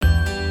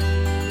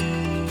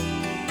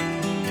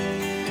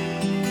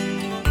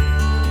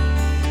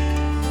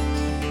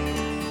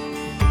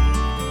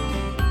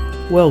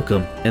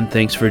Welcome, and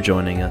thanks for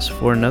joining us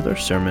for another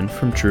sermon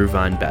from True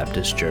Vine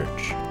Baptist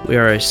Church. We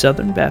are a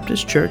Southern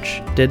Baptist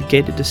church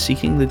dedicated to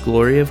seeking the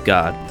glory of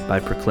God by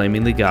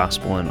proclaiming the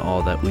gospel in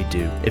all that we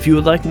do. If you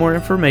would like more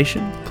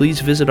information, please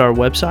visit our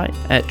website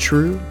at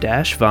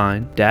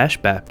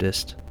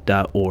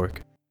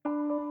true-vine-baptist.org.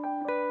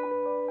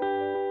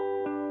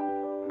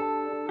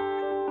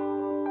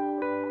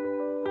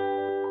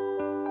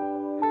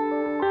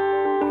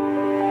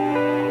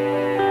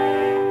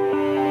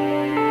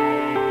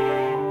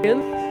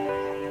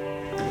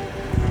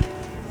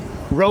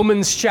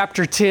 Romans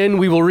chapter 10,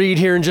 we will read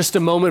here in just a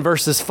moment,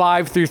 verses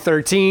 5 through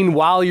 13.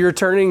 While you're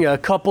turning, a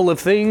couple of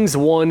things.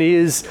 One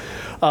is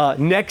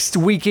next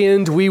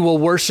weekend we will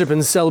worship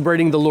and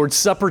celebrating the Lord's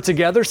Supper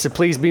together, so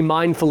please be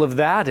mindful of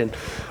that and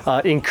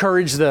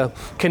encourage the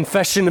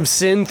confession of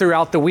sin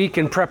throughout the week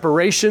in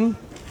preparation.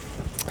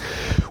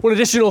 One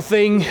additional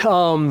thing,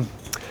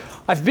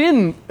 I've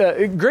been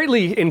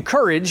greatly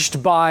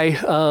encouraged by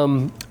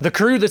the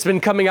crew that's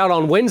been coming out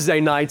on Wednesday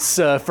nights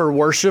for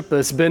worship.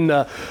 It's been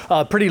a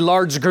pretty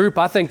large group.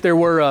 I think there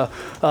were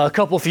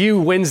a few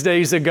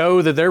Wednesdays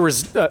ago that there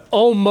was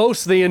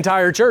almost the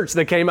entire church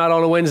that came out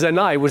on a Wednesday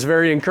night. It was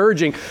very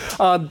encouraging.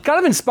 Kind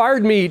of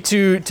inspired me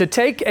to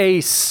take a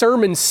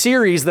sermon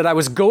series that I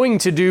was going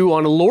to do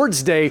on a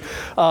Lord's Day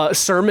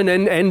sermon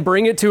and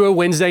bring it to a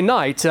Wednesday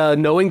night,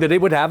 knowing that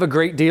it would have a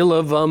great deal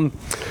of,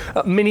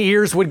 many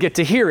ears would get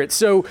to hear it.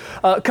 So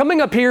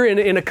coming up here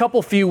in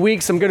a few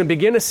weeks, I'm going to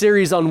begin a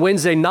series on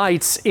Wednesday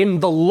nights in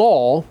the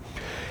law,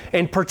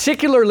 and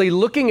particularly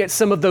looking at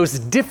some of those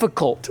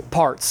difficult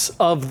parts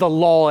of the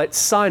law at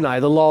Sinai,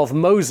 the law of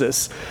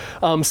Moses.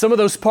 Some of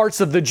those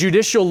parts of the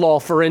judicial law,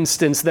 for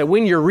instance, that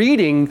when you're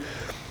reading,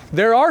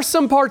 there are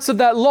some parts of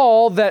that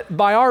law that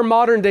by our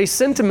modern day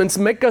sentiments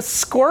make us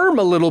squirm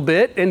a little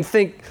bit and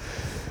think,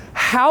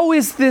 how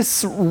is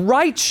this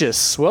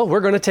righteous? Well, we're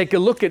going to take a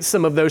look at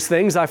some of those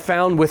things. I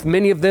found with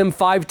many of them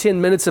 5-10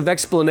 minutes of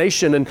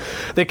explanation, and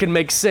they can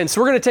make sense.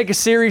 We're going to take a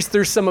series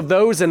through some of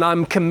those, and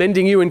I'm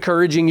commending you,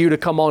 encouraging you to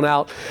come on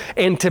out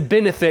and to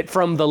benefit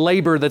from the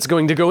labor that's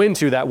going to go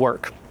into that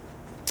work.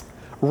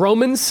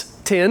 Romans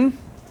 10.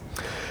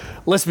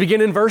 Let's begin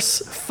in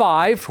verse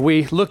 5.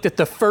 We looked at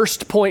the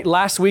first point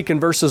last week in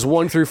verses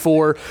 1 through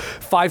 4.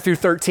 5 through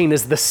 13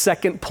 is the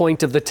second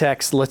point of the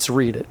text. Let's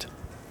read it.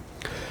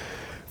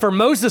 For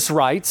Moses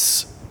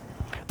writes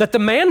that the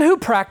man who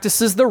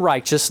practices the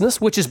righteousness,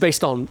 which is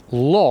based on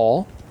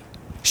law,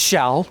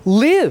 shall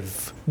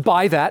live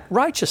by that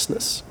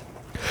righteousness.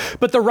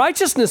 But the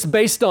righteousness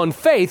based on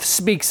faith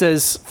speaks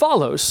as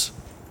follows.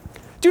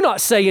 Do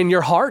not say in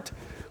your heart,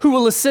 who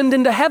will ascend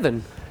into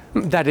heaven?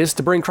 That is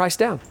to bring Christ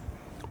down.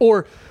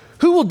 Or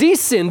who will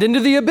descend into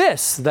the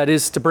abyss? That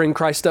is to bring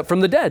Christ up from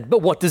the dead.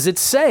 But what does it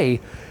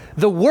say?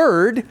 The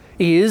word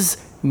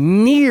is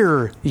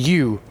near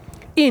you,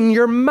 in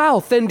your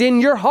mouth and in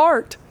your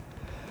heart.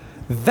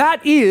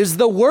 That is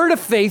the word of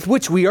faith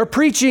which we are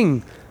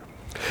preaching.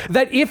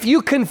 That if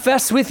you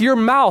confess with your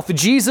mouth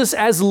Jesus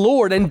as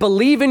Lord and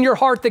believe in your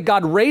heart that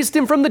God raised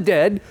him from the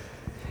dead,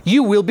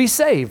 you will be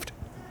saved.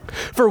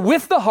 For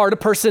with the heart a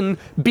person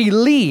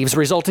believes,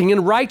 resulting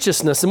in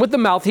righteousness, and with the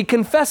mouth he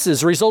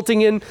confesses,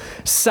 resulting in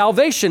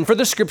salvation. For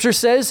the scripture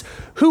says,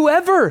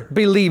 whoever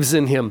believes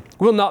in him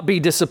will not be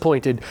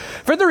disappointed.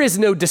 For there is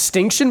no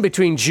distinction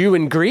between Jew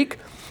and Greek,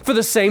 for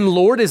the same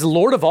Lord is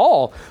Lord of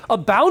all,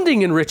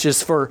 abounding in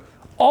riches for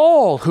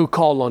all who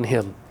call on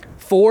him.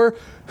 For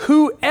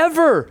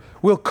whoever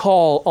will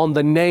call on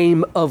the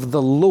name of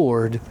the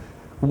Lord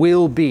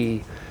will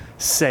be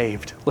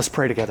saved. Let's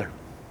pray together.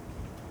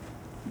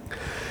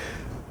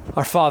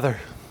 Our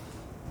Father,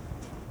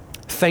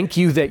 thank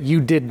you that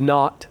you did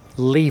not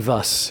leave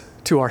us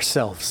to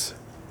ourselves.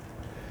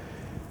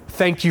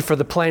 Thank you for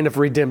the plan of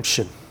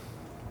redemption.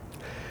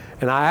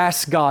 And I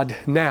ask God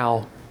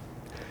now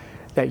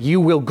that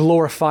you will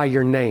glorify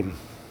your name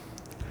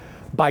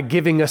by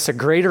giving us a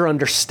greater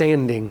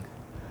understanding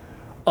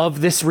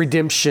of this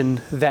redemption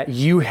that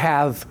you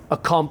have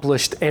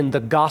accomplished and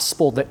the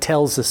gospel that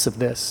tells us of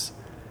this.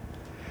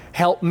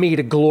 Help me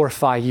to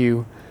glorify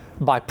you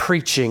by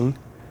preaching,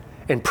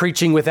 and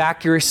preaching with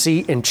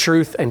accuracy and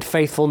truth and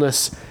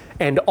faithfulness,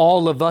 and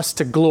all of us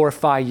to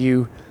glorify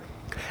you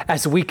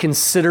as we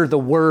consider the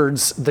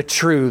words, the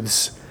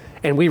truths,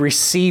 and we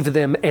receive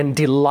them and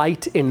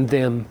delight in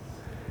them.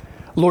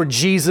 Lord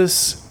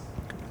Jesus,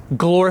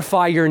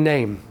 glorify your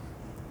name.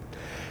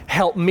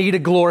 Help me to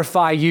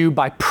glorify you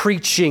by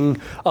preaching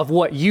of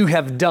what you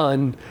have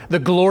done, the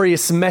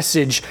glorious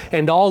message,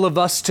 and all of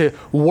us to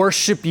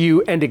worship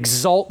you and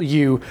exalt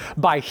you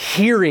by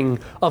hearing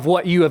of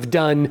what you have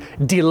done,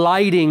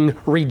 delighting,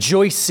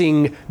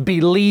 rejoicing,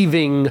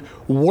 believing,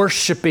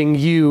 worshiping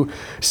you.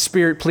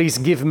 Spirit, please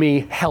give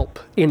me help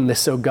in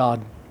this, O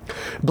God.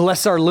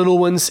 Bless our little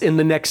ones in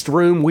the next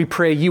room. We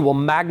pray you will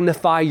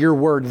magnify your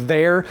word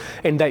there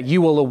and that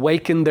you will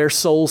awaken their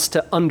souls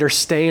to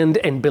understand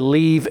and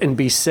believe and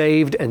be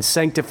saved and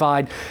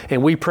sanctified.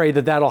 And we pray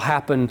that that'll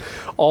happen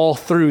all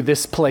through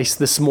this place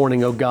this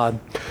morning, oh God.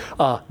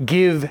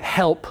 Give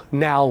help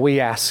now, we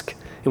ask.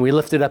 And we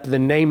lift it up in the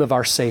name of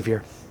our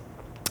Savior.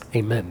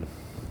 Amen.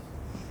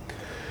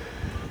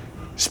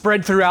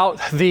 Spread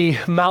throughout the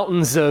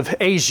mountains of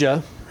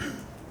Asia,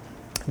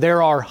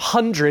 there are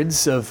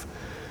hundreds of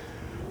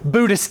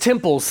Buddhist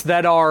temples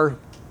that are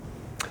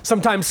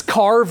sometimes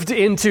carved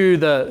into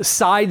the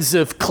sides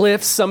of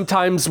cliffs,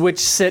 sometimes which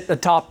sit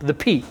atop the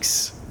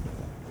peaks.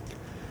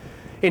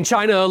 In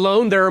China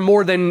alone, there are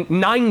more than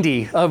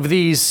 90 of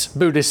these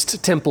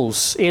Buddhist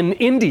temples. In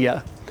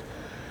India,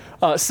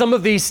 some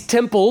of these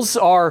temples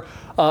are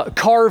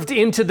carved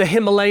into the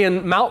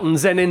Himalayan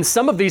mountains, and in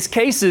some of these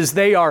cases,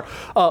 they are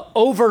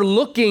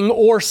overlooking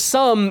or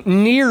some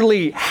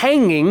nearly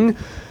hanging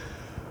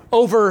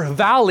over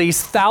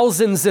valleys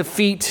thousands of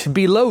feet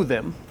below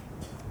them,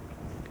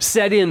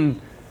 set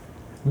in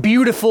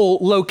beautiful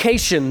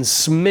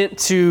locations meant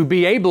to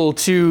be able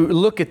to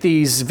look at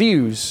these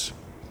views.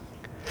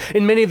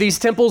 In many of these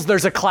temples,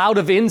 there's a cloud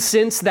of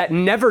incense that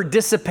never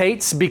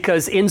dissipates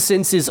because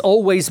incense is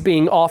always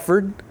being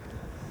offered.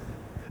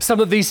 Some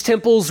of these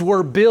temples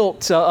were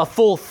built a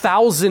full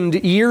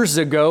 1,000 years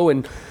ago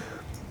and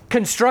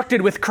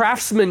constructed with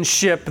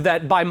craftsmanship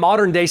that by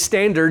modern day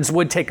standards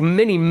would take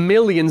many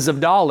millions of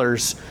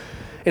dollars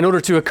in order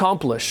to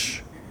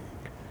accomplish.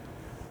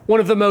 One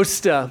of the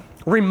most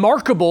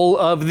remarkable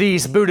of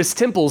these Buddhist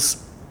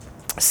temples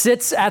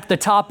sits at the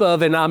top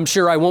of, and I'm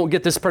sure I won't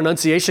get this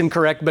pronunciation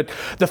correct, but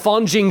the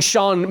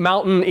Fanjingshan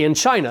Mountain in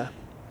China.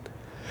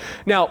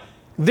 Now,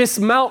 this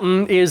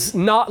mountain is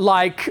not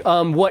like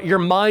what your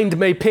mind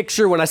may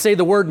picture when I say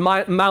the word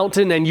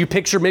mountain and you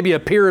picture maybe a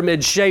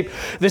pyramid shape.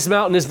 This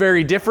mountain is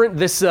very different.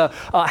 This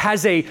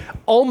has a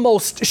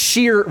almost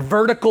sheer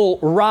vertical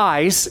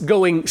rise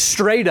going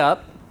straight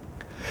up.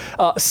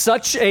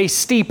 Such a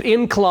steep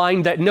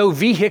incline that no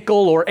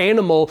vehicle or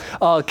animal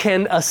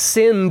can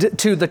ascend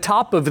to the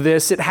top of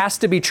this. It has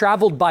to be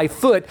traveled by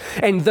foot,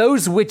 and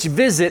those which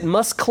visit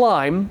must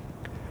climb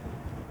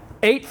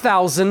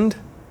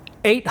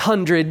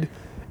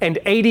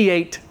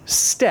 8,888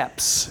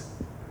 steps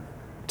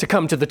to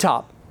come to the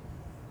top.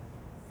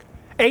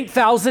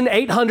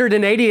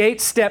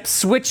 8,888 steps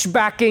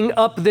switchbacking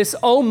up this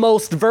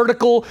almost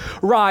vertical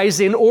rise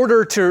in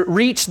order to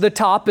reach the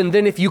top. And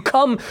then if you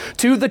come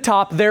to the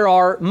top, there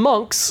are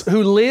monks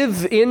who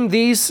live in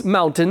these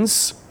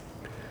mountains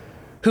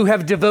who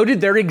have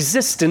devoted their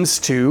existence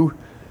to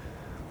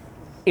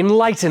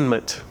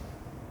enlightenment.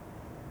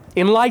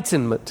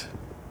 Enlightenment.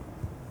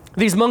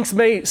 These monks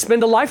may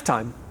spend a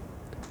lifetime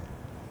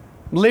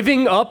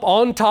living up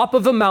on top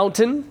of a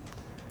mountain,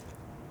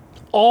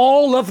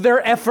 all of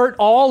their effort,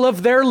 all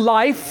of their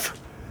life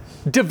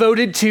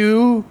devoted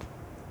to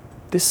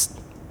this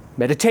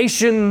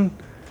meditation,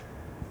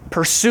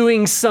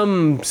 pursuing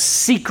some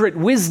secret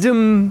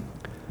wisdom,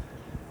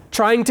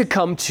 trying to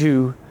come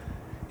to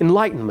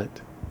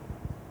enlightenment.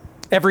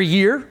 Every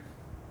year,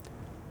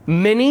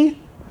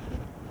 many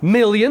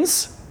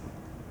millions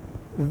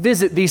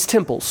visit these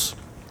temples.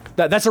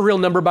 That's a real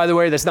number, by the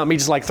way. That's not me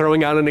just like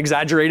throwing out an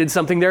exaggerated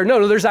something there.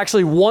 No, there's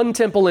actually one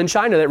temple in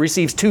China that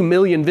receives 2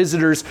 million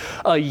visitors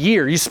a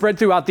year. You spread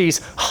throughout these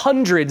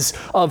hundreds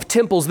of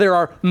temples. There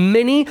are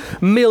many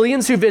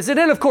millions who visit,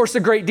 and of course, a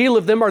great deal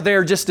of them are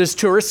there just as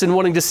tourists and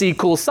wanting to see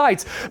cool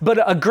sights. But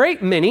a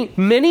great many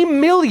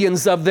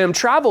millions of them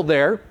travel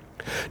there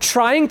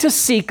trying to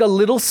seek a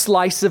little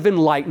slice of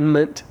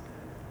enlightenment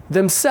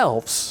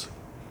themselves.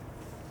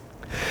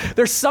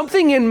 There's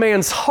something in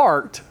man's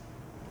heart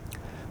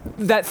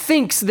that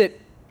thinks that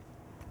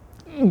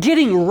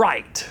getting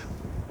right,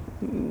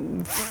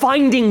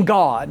 finding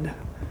God,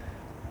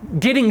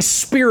 getting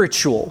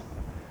spiritual,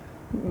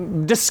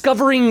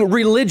 discovering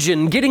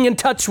religion, getting in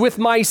touch with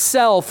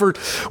myself, or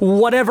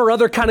whatever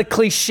other kind of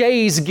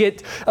cliches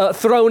get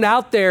thrown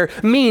out there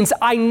means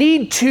I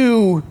need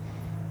to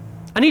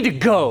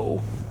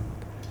go.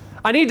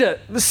 I need to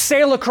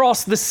sail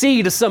across the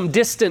sea to some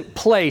distant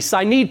place.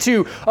 I need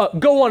to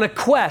go on a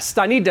quest.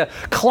 I need to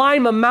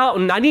climb a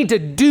mountain. I need to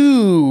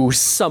do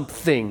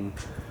something.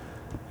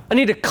 I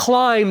need to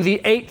climb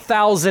the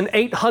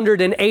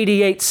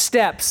 8,888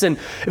 steps and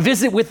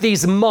visit with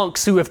these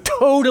monks who have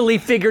totally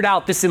figured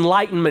out this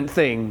enlightenment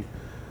thing.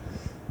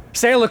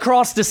 Sail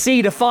across the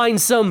sea to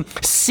find some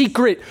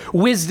secret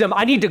wisdom.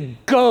 I need to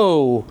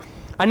go.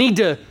 I need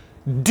to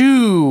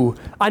do.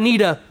 I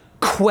need a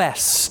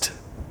quest.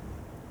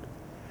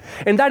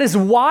 And that is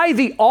why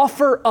the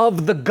offer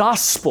of the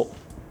gospel,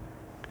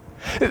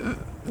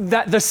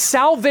 that the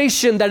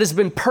salvation that has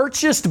been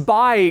purchased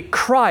by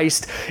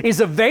Christ is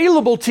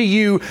available to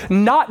you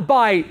not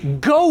by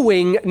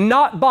going,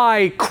 not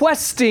by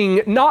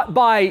questing, not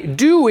by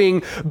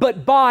doing,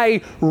 but by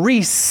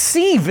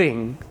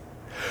receiving.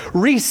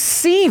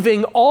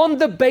 Receiving on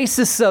the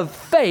basis of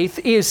faith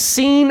is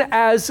seen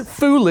as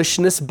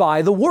foolishness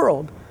by the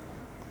world.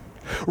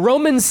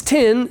 Romans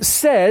 10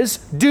 says,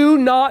 do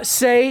not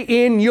say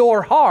in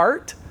your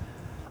heart,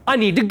 I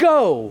need to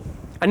go,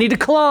 I need to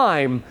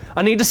climb,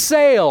 I need to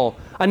sail,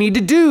 I need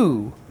to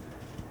do.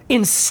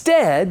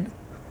 Instead,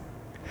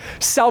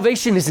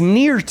 salvation is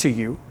near to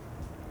you.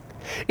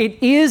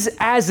 It is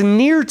as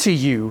near to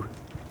you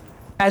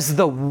as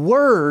the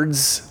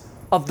words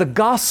of the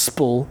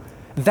gospel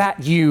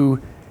that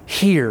you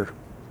hear.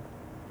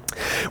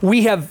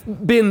 We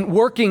have been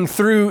working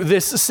through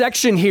this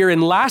section here,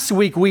 and last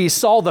week we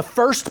saw the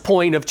first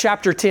point of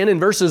chapter 10 in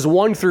verses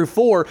 1 through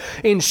 4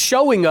 in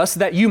showing us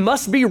that you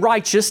must be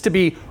righteous to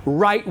be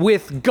right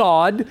with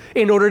God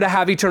in order to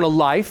have eternal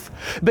life.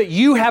 But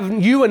you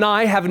and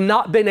I have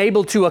not been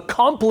able to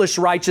accomplish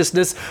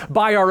righteousness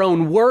by our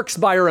own works,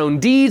 by our own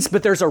deeds,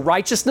 but there's a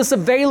righteousness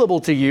available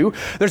to you.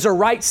 There's a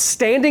right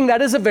standing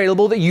that is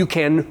available that you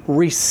can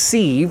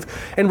receive,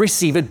 and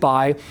receive it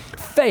by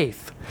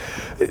faith.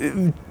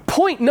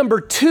 Point number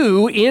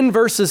 2 in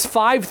verses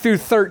 5 through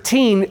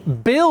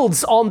 13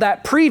 builds on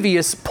that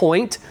previous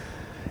point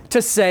to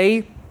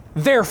say,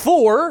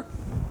 therefore,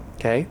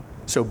 okay,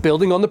 so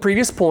building on the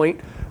previous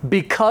point,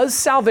 because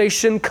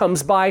salvation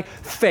comes by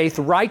faith,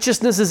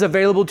 righteousness is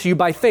available to you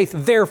by faith,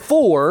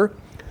 therefore,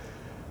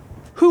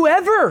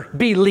 whoever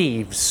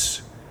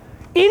believes,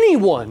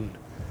 anyone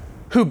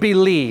who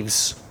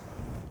believes,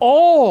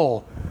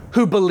 all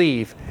who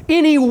believe,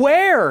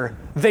 anywhere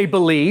they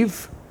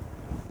believe,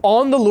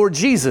 on the Lord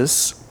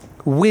Jesus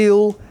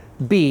will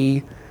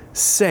be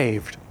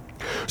saved.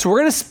 So we're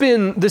going to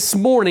spend this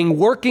morning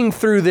working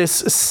through this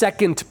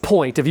second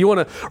point. If you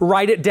want to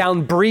write it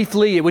down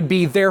briefly, it would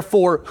be,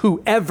 therefore,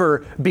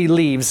 whoever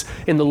believes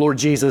in the Lord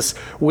Jesus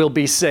will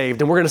be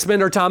saved. And we're going to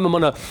spend our time, I'm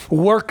going to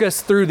work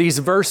us through these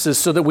verses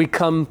so that we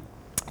come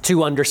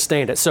to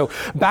understand it. So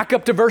back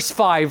up to verse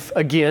 5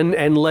 again,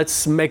 and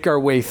let's make our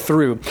way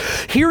through.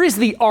 Here is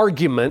the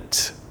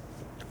argument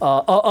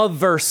of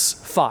verse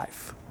 5.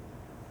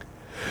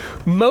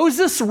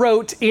 Moses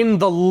wrote in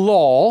the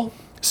law,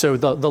 so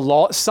the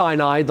law at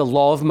Sinai, the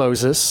law of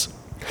Moses,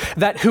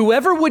 that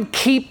whoever would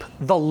keep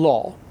the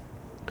law,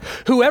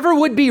 whoever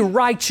would be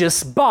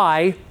righteous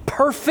by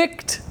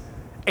perfect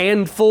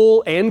and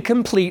full and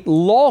complete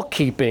law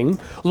keeping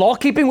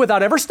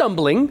without ever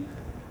stumbling,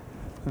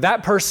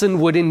 that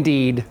person would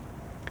indeed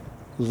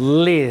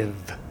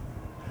live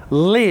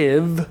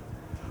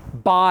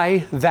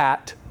by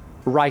that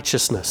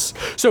righteousness.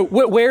 So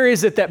where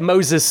is it that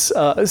Moses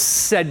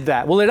said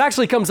that? Well, it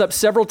actually comes up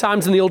several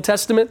times in the Old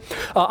Testament.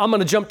 I'm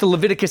going to jump to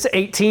Leviticus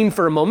 18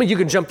 for a moment. You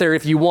can jump there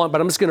if you want,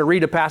 but I'm just going to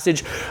read a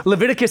passage.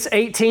 Leviticus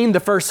 18, the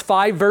first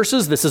 5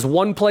 verses. This is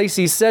one place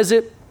he says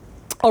it.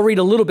 I'll read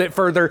a little bit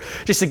further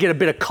just to get a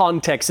bit of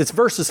context. It's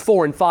verses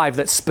 4 and 5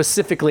 that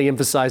specifically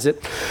emphasize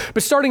it.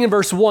 But starting in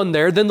verse 1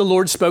 there, then the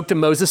Lord spoke to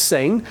Moses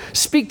saying,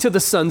 "Speak to the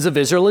sons of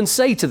Israel and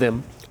say to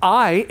them,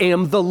 I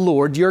am the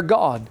Lord your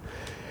God.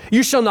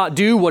 You shall not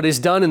do what is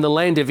done in the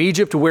land of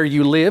Egypt where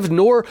you lived,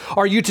 nor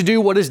are you to do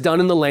what is done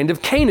in the land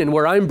of Canaan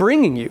where I am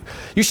bringing you.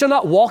 You shall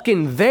not walk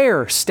in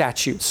their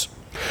statutes.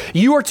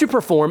 You are to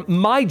perform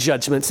my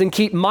judgments and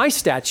keep my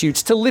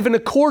statutes to live in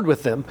accord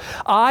with them.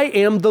 I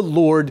am the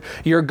Lord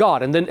your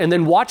God." And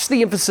then watch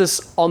the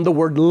emphasis on the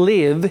word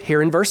live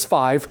here in verse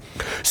 5.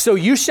 "So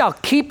you shall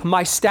keep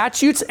my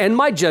statutes and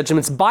my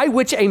judgments by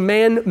which a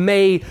man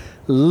may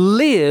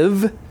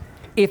live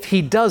if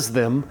he does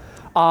them.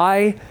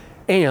 I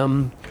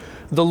am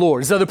the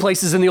Lord." There's other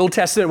places in the Old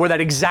Testament where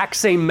that exact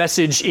same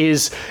message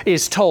is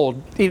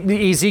told.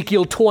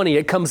 Ezekiel 20,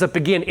 it comes up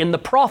again in the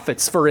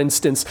prophets, for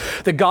instance,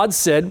 that God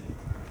said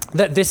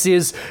that this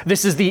is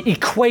the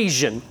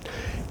equation.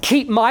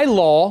 Keep my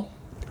law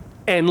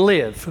and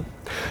live.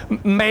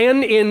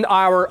 Man in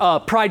our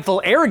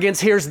prideful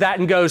arrogance hears that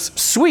and goes,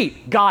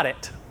 sweet, got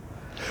it.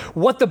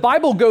 What the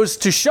Bible goes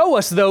to show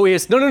us though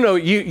is, no,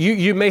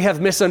 you may have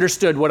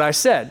misunderstood what I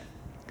said.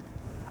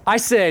 I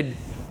said,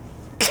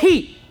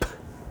 keep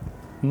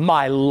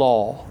my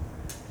law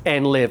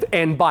and live.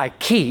 And by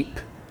keep,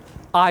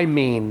 I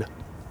mean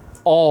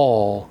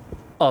all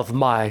of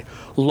my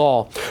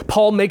law.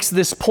 Paul makes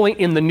this point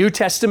in the New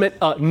Testament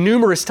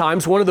numerous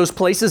times. One of those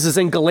places is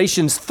in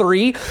Galatians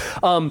 3.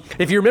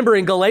 If you remember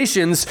in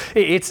Galatians,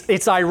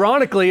 it's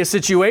ironically a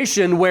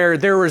situation where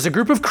there was a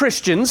group of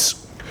Christians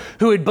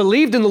who had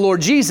believed in the Lord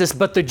Jesus,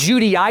 but the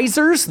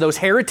Judaizers, those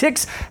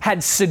heretics,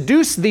 had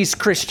seduced these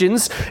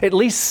Christians, at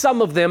least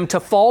some of them, to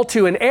fall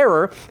to an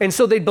error. And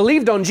so they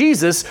believed on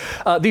Jesus.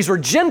 These were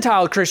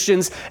Gentile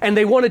Christians, and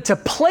they wanted to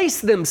place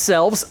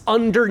themselves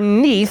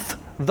underneath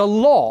the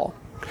law,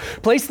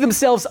 place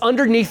themselves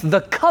underneath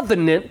the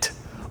covenant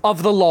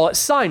of the law at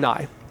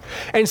Sinai.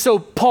 And so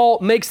Paul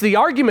makes the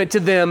argument to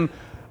them,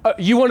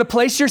 you want to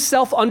place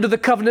yourself under the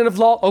covenant of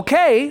law?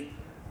 Okay,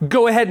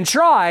 go ahead and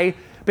try.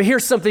 But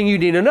here's something you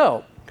need to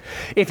know.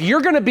 If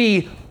you're going to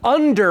be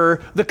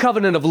under the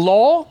covenant of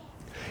law,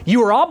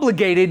 you are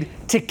obligated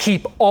to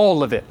keep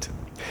all of it.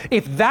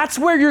 If that's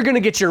where you're going to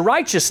get your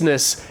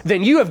righteousness,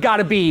 then you have got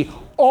to be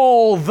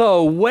all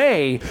the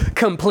way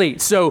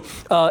complete. So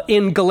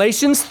in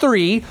Galatians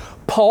 3,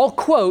 Paul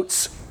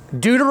quotes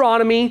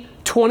Deuteronomy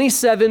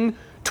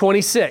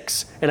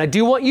 27:26. And I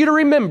do want you to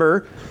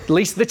remember, at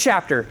least the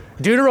chapter,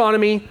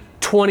 Deuteronomy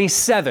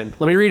 27.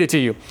 Let me read it to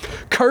you.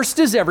 "Cursed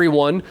is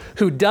everyone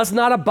who does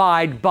not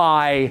abide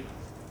by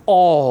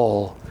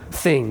all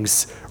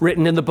things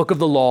written in the book of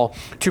the law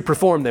to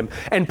perform them."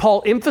 And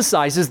Paul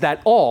emphasizes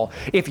that all.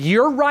 If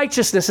your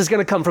righteousness is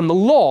going to come from the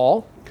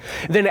law,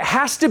 then it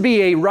has to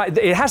be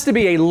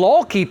a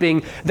law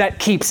keeping that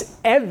keeps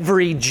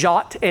every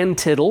jot and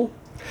tittle,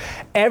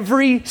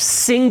 every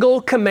single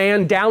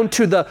command down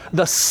to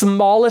the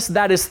smallest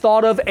that is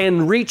thought of,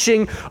 and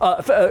reaching,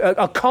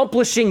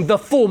 accomplishing the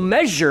full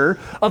measure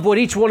of what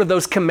each one of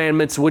those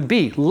commandments would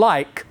be,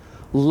 like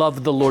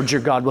love the Lord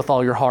your God with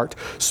all your heart,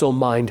 soul,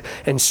 mind,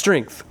 and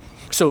strength.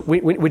 So we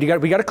got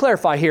to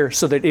clarify here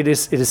so that it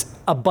is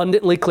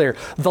abundantly clear.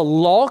 The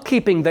law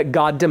keeping that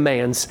God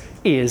demands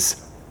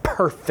is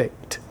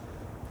perfect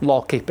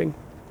law keeping.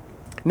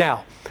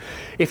 Now,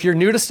 if you're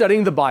new to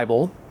studying the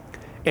Bible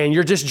and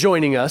you're just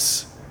joining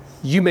us,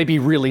 you may be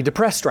really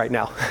depressed right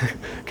now,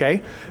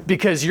 okay?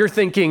 Because you're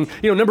thinking,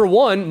 number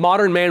one,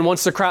 modern man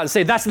wants to cry out and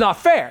say, that's not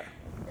fair.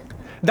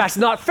 That's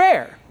not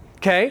fair,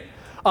 okay?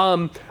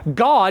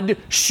 God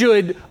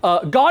should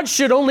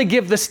only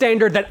give the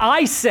standard that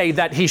I say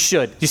that he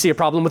should. Do you see a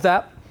problem with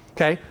that?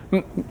 Okay?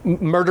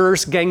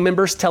 Murderers, gang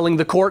members telling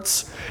the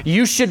courts,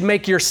 you should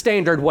make your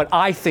standard what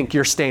I think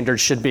your standard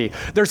should be.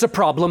 There's a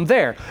problem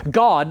there.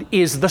 God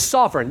is the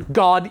sovereign.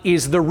 God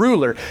is the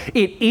ruler.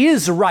 It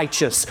is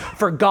righteous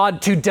for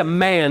God to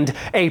demand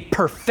a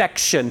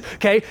perfection.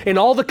 Okay? In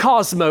all the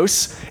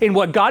cosmos, in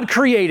what God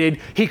created,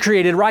 he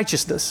created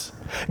righteousness.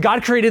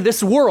 God created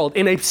this world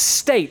in a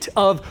state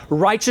of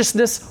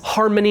righteousness,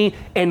 harmony,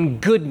 and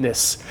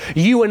goodness.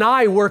 You and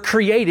I were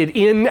created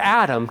in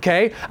Adam,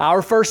 okay?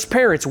 Our first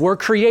parents were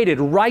created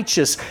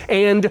righteous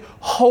and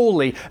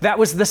holy. That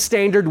was the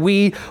standard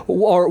we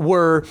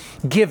were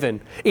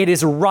given. It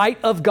is right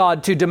of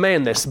God to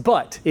demand this.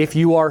 But if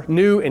you are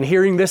new and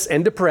hearing this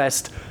and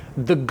depressed,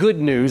 the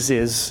good news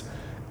is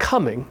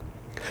coming.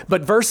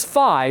 But verse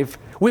 5,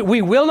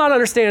 we will not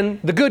understand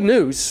the good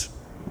news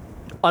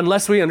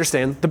unless we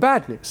understand the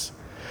bad news.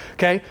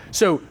 Okay?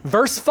 So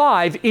verse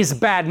 5 is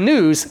bad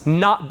news,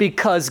 not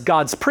because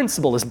God's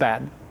principle is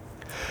bad.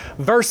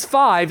 Verse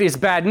 5 is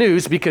bad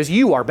news because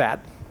you are bad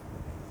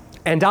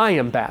and I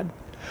am bad.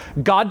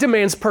 God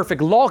demands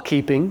perfect law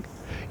keeping.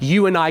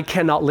 You and I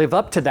cannot live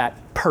up to that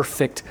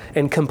perfect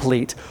and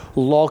complete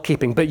law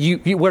keeping. But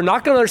we're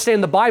not going to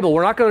understand the Bible.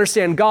 We're not going to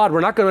understand God.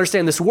 We're not going to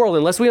understand this world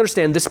unless we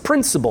understand this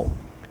principle.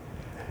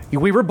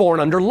 We were born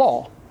under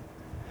law.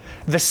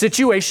 The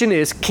situation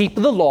is keep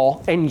the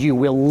law and you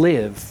will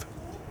live.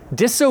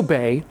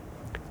 Disobey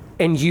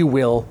and you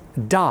will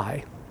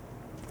die.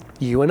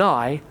 You and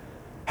I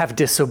have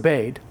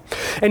disobeyed.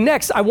 And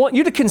next, I want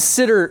you to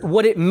consider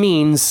what it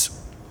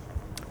means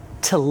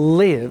to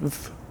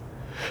live.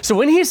 So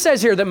when he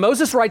says here that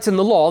Moses writes in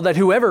the law that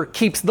whoever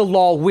keeps the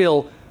law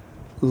will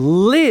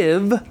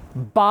live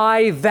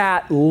by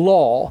that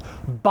law,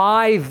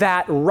 by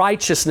that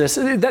righteousness,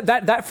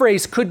 that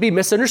phrase could be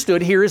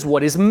misunderstood. Here is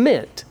what is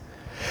meant.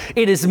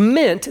 It is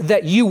meant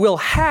that you will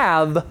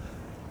have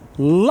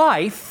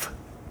life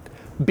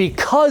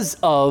because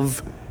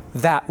of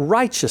that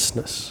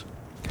righteousness.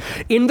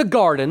 In the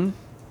garden,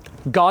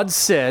 God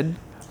said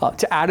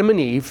to Adam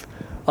and Eve,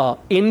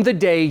 in the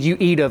day you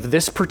eat of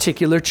this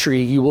particular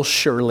tree, you will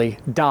surely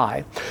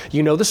die.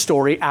 You know the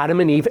story. Adam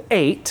and Eve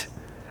ate,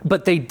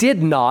 but they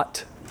did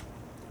not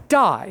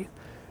die.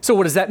 So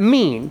what does that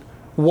mean?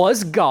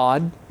 Was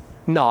God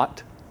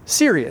not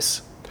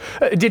serious?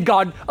 Did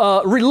God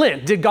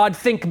relent? Did God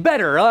think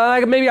better?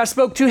 Maybe I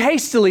spoke too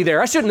hastily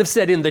there. I shouldn't have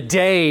said in the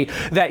day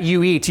that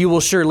you eat, you will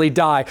surely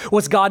die.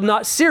 Was God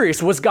not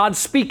serious? Was God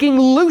speaking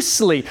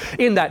loosely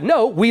in that?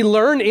 No, we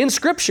learn in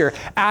Scripture,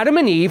 Adam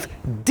and Eve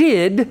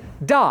did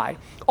die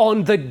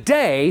on the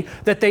day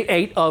that they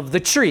ate of the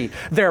tree.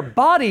 Their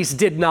bodies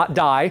did not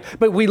die,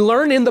 but we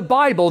learn in the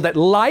Bible that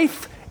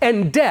life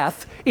and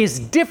death is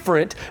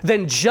different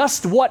than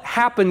just what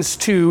happens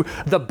to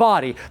the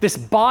body. This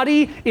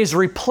body is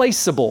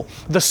replaceable.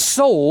 The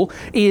soul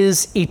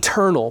is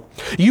eternal.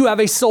 You have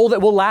a soul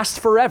that will last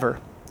forever.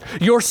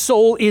 Your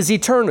soul is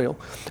eternal.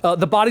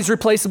 The body's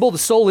replaceable, the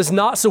soul is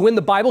not. So when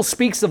the Bible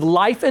speaks of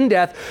life and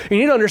death, you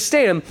need to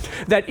understand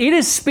that it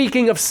is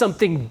speaking of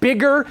something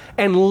bigger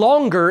and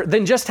longer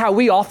than just how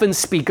we often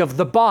speak of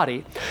the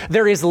body.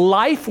 There is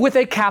life with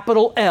a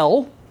capital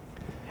L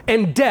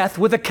and death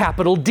with a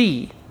capital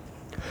D.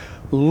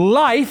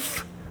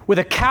 Life with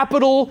a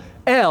capital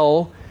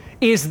L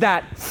is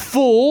that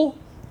full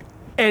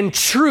and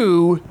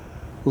true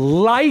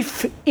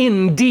life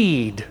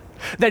indeed.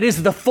 That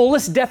is the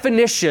fullest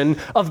definition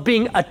of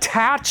being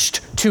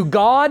attached to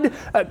God,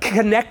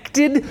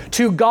 connected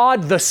to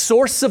God, the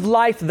source of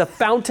life, the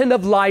fountain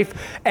of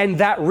life, and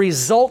that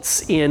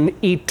results in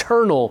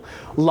eternal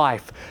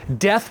life.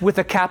 Death with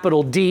a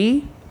capital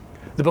D,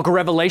 the book of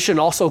Revelation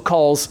also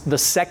calls the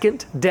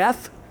second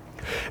death.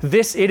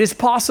 It is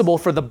possible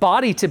for the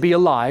body to be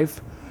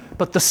alive,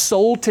 but the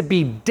soul to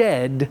be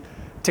dead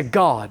to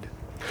God.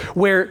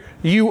 Where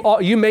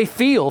you may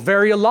feel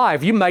very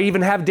alive. You might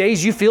even have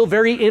days you feel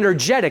very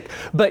energetic,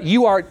 but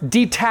you are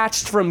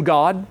detached from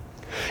God.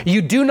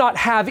 You do not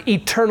have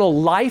eternal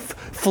life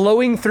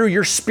flowing through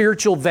your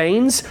spiritual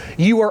veins.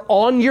 You are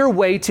on your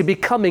way to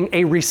becoming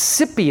a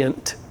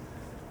recipient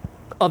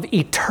of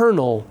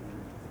eternal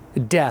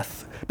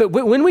death. But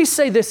when we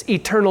say this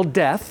eternal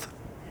death,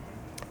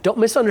 Don't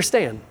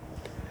misunderstand.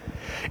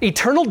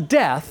 Eternal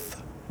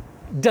death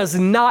does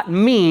not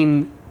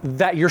mean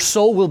that your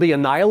soul will be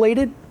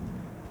annihilated,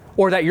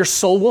 or that your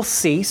soul will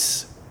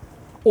cease,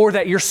 or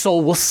that your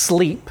soul will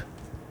sleep.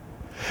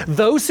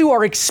 Those who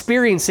are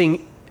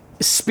experiencing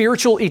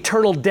spiritual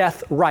eternal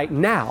death right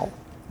now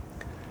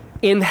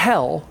in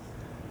hell,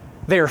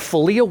 they are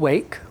fully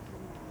awake,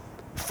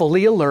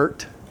 fully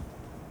alert,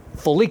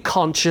 fully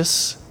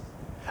conscious.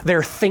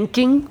 They're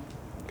thinking,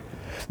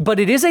 but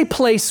it is a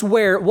place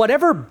where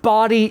whatever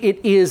body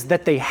it is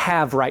that they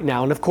have right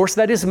now, and of course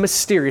that is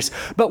mysterious,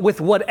 but with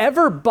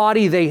whatever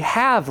body they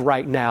have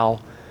right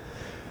now,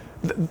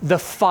 the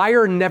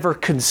fire never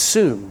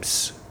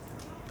consumes.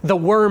 The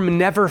worm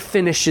never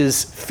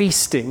finishes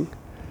feasting.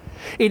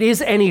 It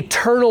is an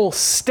eternal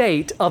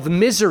state of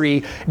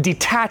misery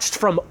detached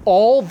from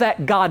all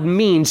that God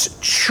means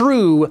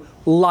true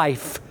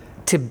life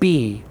to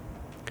be.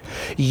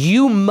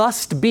 You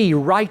must be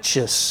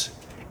righteous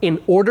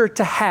in order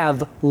to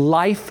have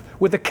life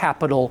with a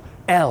capital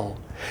L,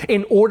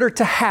 in order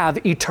to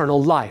have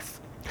eternal life.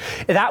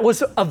 That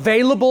was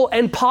available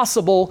and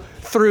possible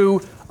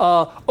through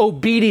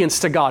obedience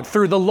to God,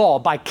 through the law,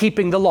 by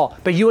keeping the law.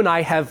 But you and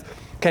I have,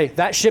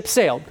 that ship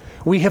sailed.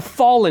 We have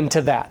fallen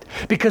to that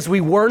because we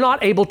were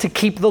not able to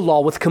keep the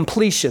law with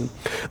completion.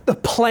 The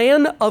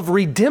plan of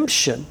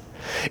redemption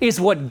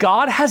is what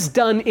God has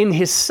done in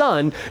His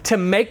Son to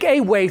make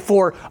a way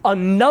for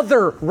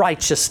another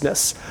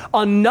righteousness,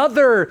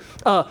 another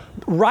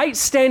right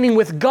standing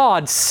with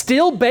God,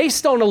 still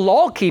based on a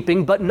law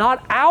keeping, but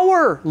not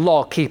our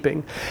law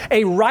keeping.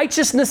 A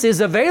righteousness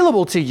is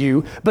available to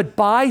you, but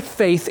by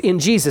faith in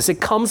Jesus.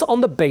 It comes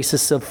on the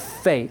basis of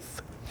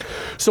faith.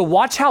 So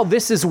watch how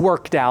this is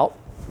worked out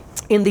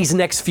in these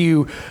next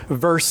few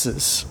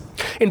verses.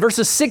 In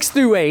verses 6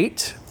 through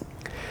 8,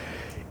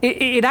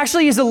 it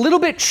actually is a little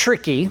bit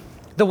tricky,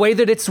 the way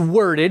that it's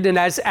worded. And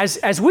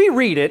as we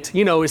read it,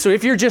 so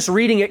if you're just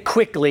reading it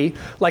quickly,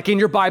 like in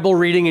your Bible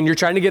reading and you're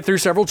trying to get through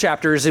several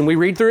chapters and we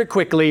read through it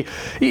quickly,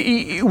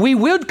 we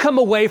would come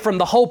away from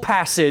the whole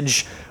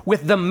passage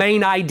with the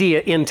main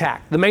idea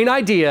intact. The main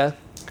idea,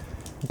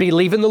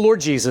 believe in the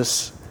Lord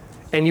Jesus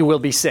and you will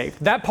be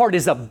saved. That part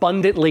is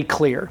abundantly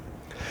clear.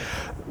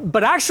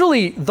 But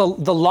actually, the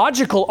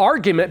logical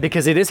argument,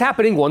 because it is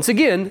happening once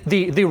again,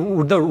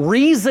 the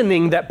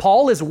reasoning that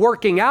Paul is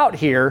working out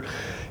here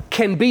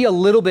can be a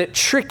little bit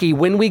tricky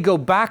when we go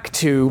back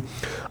to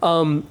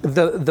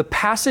the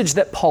passage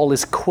that Paul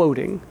is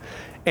quoting.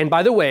 And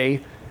by the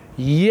way,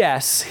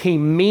 yes, he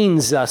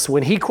means us.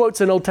 When he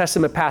quotes an Old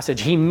Testament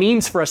passage, he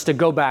means for us to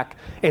go back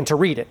and to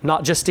read it,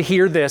 not just to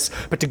hear this,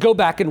 but to go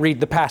back and read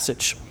the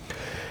passage.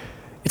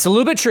 It's a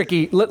little bit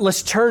tricky.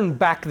 Let's turn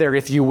back there,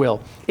 if you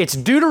will. It's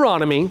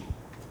Deuteronomy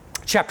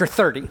chapter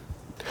 30.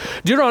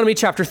 Deuteronomy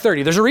chapter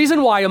 30. There's a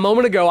reason why a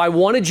moment ago I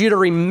wanted you to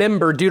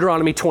remember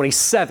Deuteronomy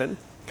 27.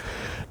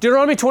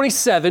 Deuteronomy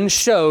 27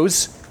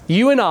 shows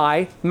you and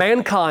I,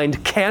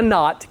 mankind,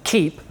 cannot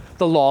keep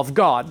the law of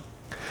God.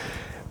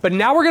 But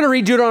now we're going to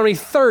read Deuteronomy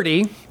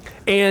 30,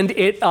 and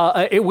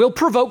it will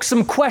provoke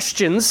some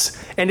questions,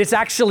 and it's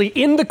actually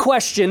in the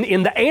question,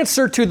 in the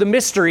answer to the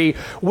mystery,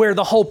 where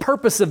the whole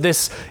purpose of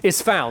this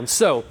is found.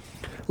 So,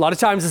 a lot of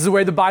times this is the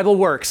way the Bible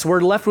works.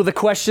 We're left with a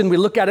question, we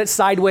look at it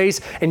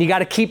sideways, and you got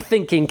to keep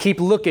thinking, keep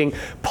looking.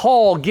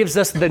 Paul gives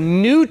us the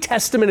New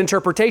Testament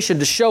interpretation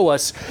to show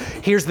us,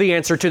 here's the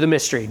answer to the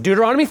mystery.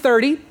 Deuteronomy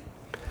 30,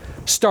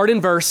 start in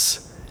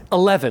verse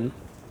 11.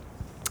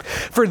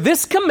 For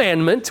this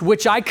commandment,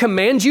 which I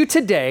command you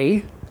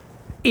today,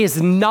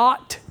 is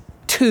not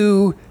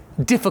too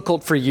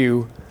difficult for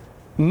you,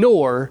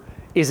 nor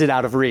is it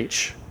out of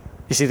reach.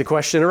 You see the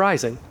question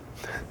arising.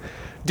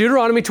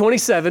 Deuteronomy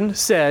 27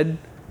 said,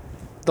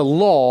 the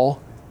law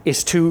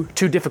is too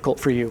difficult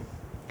for you.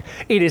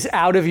 It is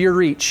out of your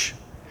reach.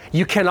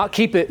 You cannot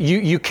keep it.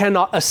 You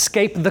cannot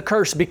escape the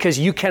curse because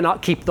you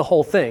cannot keep the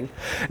whole thing.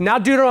 Now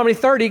Deuteronomy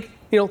 30,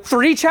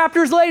 3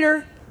 chapters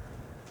later,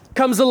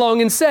 comes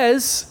along and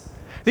says,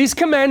 these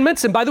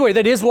commandments, and by the way,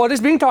 that is what is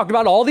being talked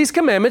about, all these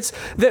commandments,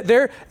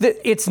 that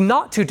it's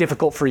not too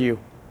difficult for you.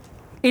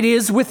 It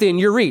is within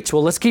your reach.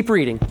 Well, let's keep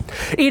reading.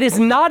 It is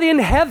not in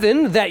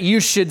heaven that you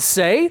should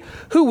say,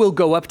 who will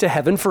go up to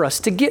heaven for us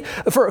to get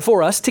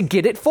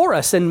it for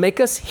us and make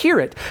us hear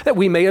it, that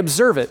we may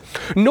observe it.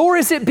 Nor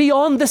is it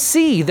beyond the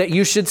sea that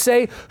you should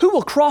say, who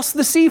will cross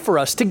the sea for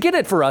us to get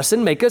it for us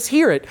and make us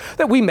hear it,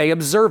 that we may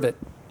observe it.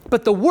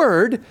 But the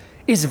word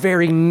is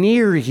very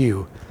near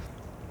you,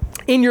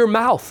 in your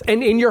mouth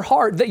and in your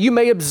heart, that you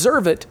may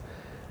observe it.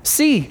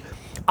 See,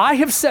 I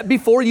have set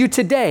before you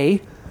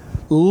today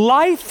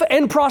life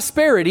and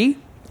prosperity,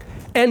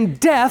 and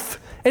death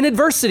and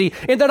adversity,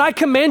 and that I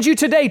command you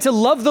today to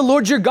love the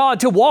Lord your God,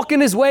 to walk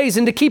in his ways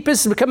and to keep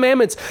his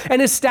commandments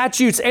and his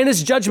statutes and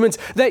his judgments,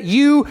 that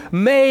you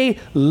may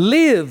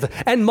live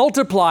and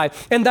multiply,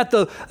 and that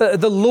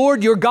the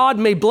Lord your God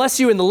may bless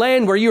you in the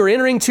land where you are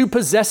entering to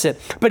possess it.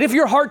 But if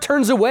your heart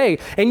turns away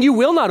and you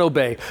will not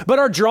obey, but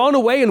are drawn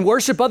away and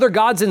worship other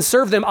gods and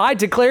serve them, I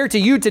declare to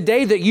you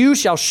today that you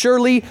shall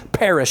surely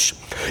perish.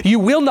 You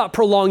will not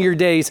prolong your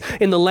days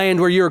in the land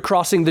where you are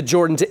crossing the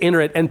Jordan to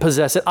enter it and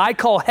possess it. I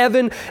call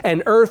heaven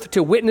and earth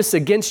to witness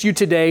against you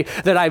today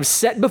that I've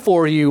set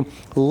before you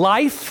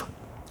life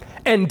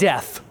and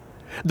death,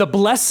 the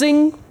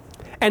blessing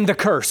and the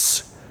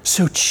curse.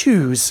 So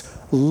choose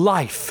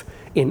life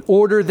in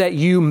order that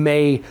you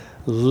may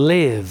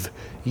live,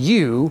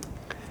 you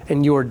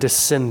and your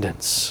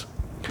descendants.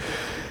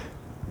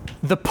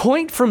 The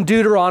point from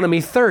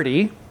Deuteronomy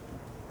 30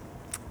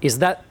 is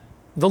that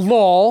the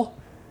law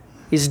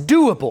is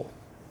doable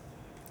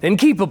and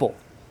keepable.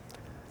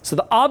 So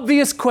the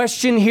obvious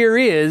question here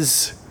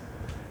is,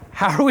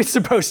 how are we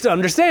supposed to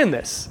understand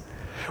this?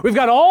 We've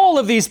got all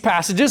of these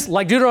passages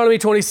like Deuteronomy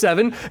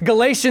 27,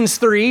 Galatians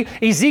 3,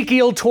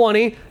 Ezekiel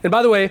 20, and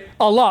by the way,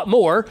 a lot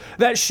more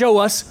that show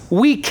us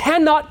we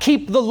cannot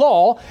keep the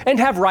law and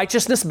have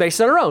righteousness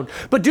based on our own.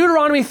 But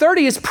Deuteronomy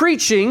 30 is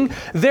preaching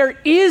there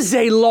is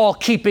a law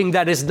keeping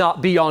that is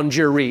not beyond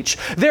your reach.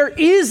 There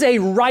is a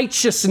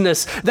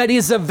righteousness that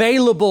is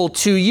available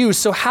to you.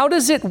 So how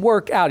does it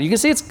work out? You can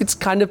see it's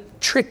kind of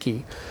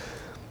tricky.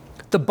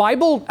 The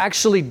Bible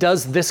actually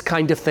does this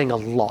kind of thing a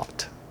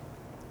lot.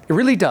 It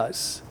really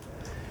does.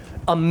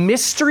 A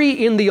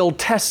mystery in the Old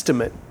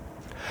Testament,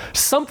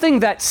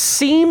 something that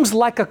seems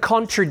like a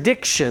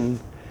contradiction,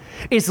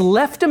 is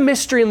left a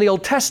mystery in the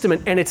Old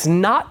Testament, and it's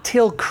not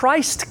till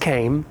Christ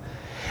came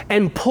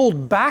and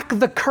pulled back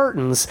the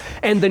curtains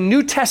and the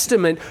New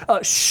Testament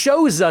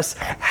shows us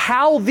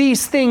how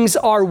these things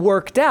are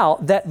worked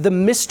out, that the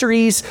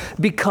mysteries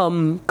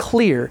become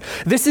clear.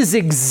 This is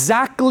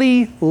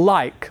exactly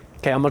like,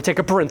 okay, I'm going to take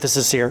a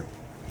parenthesis here.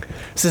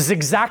 This is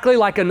exactly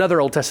like another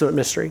Old Testament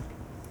mystery.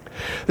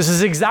 This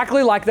is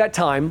exactly like that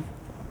time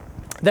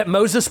that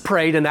Moses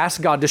prayed and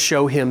asked God to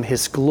show him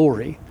his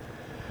glory.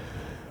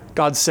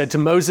 God said to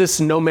Moses,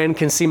 "No man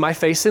can see my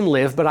face and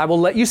live, but I will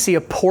let you see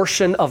a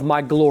portion of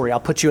my glory. I'll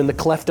put you in the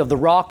cleft of the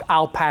rock.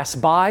 I'll pass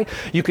by.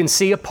 You can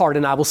see a part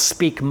and I will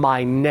speak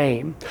my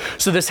name."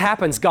 So this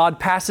happens. God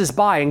passes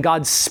by and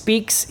God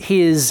speaks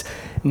his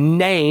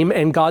name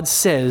and God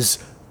says,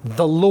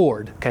 "The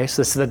Lord." Okay,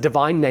 so this is the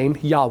divine name,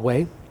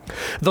 Yahweh.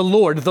 The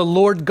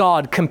Lord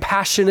God,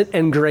 compassionate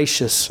and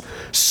gracious,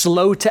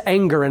 slow to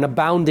anger and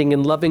abounding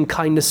in loving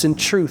kindness and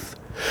truth,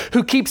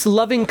 who keeps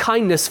loving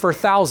kindness for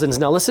thousands.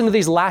 Now listen to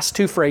these last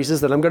two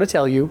phrases that I'm going to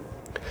tell you.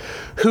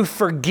 Who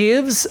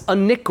forgives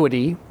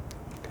iniquity,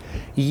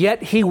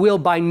 yet he will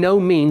by no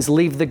means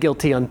leave the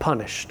guilty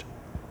unpunished.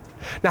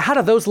 Now how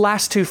do those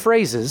last two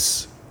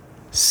phrases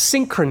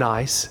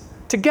synchronize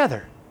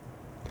together?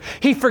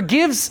 He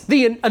forgives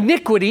the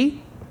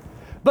iniquity,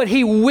 but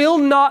he will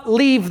not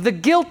leave the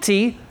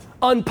guilty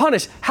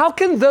unpunished. How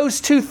can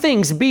those two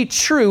things be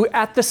true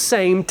at the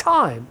same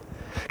time?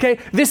 Okay,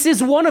 this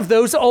is one of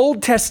those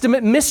Old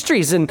Testament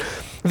mysteries, and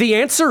the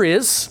answer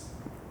is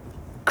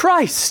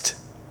Christ.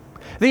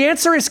 The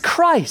answer is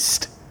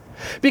Christ.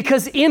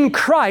 Because in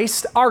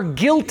Christ, our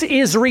guilt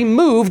is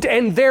removed,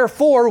 and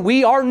therefore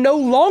we are no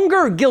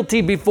longer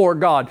guilty before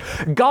God.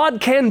 God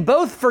can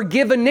both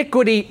forgive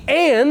iniquity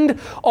and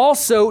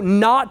also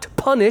not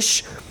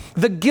punish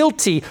the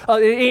guilty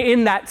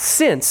in that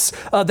sense.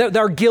 That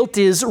our guilt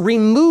is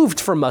removed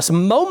from us.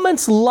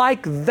 Moments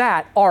like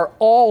that are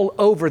all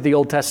over the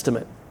Old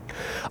Testament.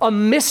 A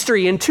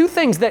mystery and two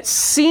things that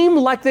seem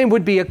like they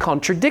would be a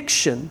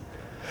contradiction.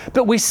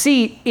 But we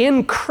see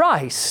in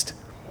Christ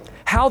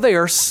how they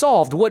are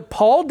solved. What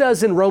Paul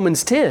does in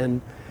Romans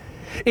 10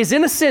 is,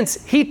 in a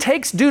sense, he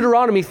takes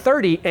Deuteronomy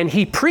 30 and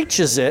he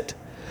preaches it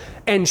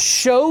and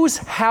shows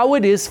how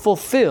it is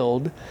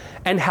fulfilled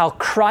and how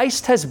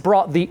Christ has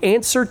brought the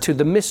answer to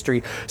the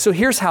mystery. So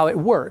here's how it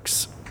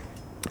works.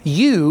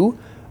 You,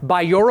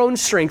 by your own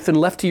strength and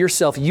left to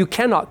yourself, you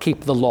cannot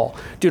keep the law.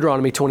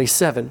 Deuteronomy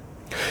 27.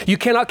 You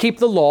cannot keep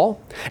the law,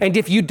 and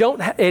if you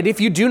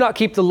do not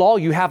keep the law,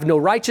 you have no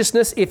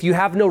righteousness. If you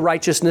have no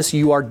righteousness,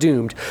 you are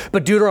doomed.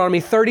 But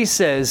Deuteronomy 30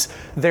 says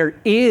there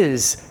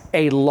is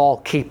a law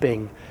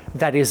keeping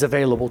that is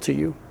available to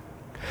you.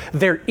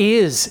 There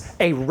is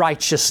a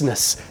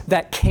righteousness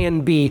that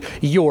can be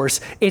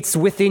yours. It's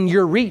within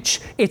your reach.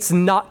 It's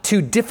not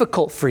too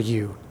difficult for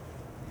you.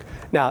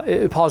 Now,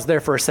 pause there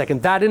for a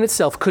second. That in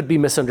itself could be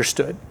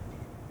misunderstood.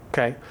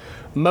 Okay?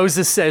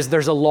 Moses says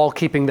there's a law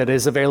keeping that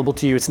is available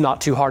to you. It's not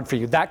too hard for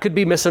you. That could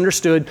be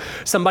misunderstood.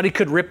 Somebody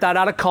could rip that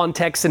out of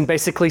context and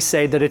basically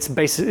say that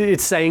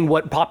it's saying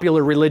what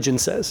popular religion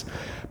says.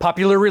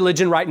 Popular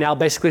religion right now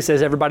basically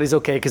says everybody's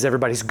okay because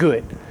everybody's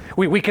good.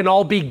 We can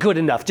all be good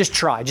enough. Just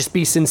try. Just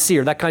be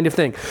sincere. That kind of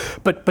thing.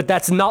 But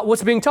that's not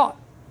what's being taught.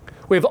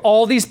 We have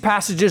all these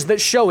passages that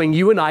showing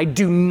you and I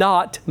do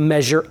not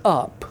measure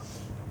up.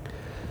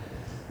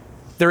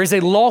 There is a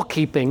law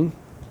keeping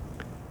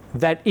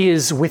that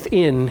is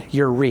within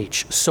your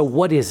reach. So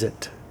what is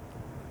it?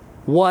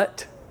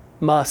 What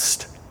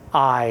must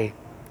I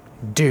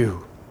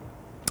do?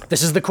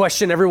 This is the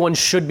question everyone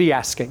should be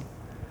asking.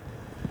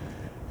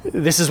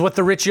 This is what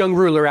the rich young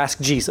ruler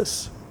asked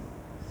Jesus.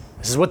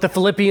 This is what the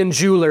Philippian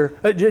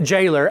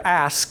jailer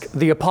asked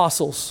the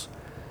apostles.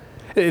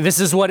 This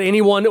is what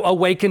anyone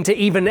awakened to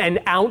even an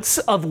ounce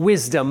of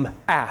wisdom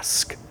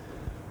ask.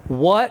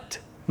 What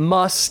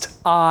must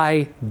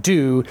I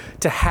do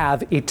to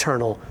have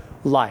eternal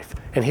life?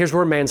 And here's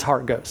where man's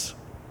heart goes.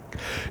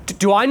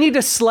 Do I need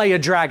to slay a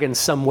dragon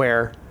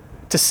somewhere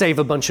to save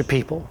a bunch of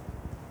people?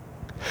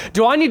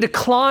 Do I need to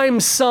climb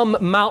some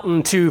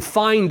mountain to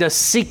find a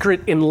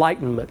secret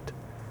enlightenment?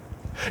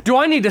 Do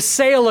I need to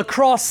sail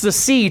across the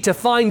sea to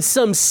find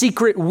some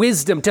secret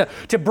wisdom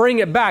to bring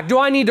it back? Do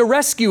I need to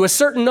rescue a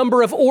certain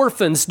number of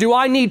orphans? Do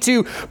I need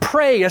to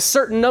pray a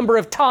certain number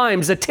of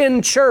times,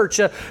 attend church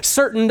a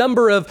certain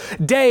number of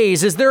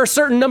days? Is there a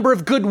certain number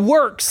of good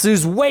works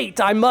whose weight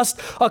I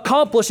must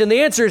accomplish? And the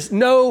answer is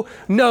no,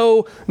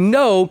 no,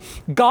 no.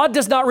 God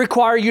does not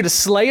require you to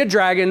slay a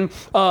dragon,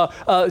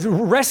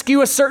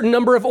 rescue a certain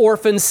number of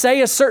orphans,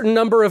 say a certain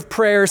number of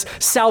prayers.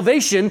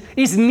 Salvation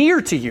is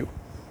near to you.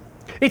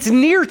 It's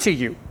near to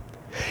you.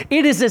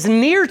 It is as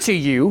near to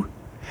you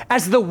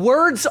as the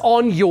words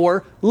on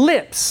your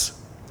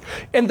lips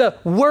and the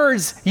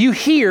words you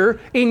hear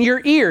in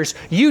your ears.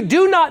 You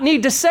do not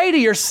need to say to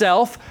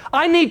yourself,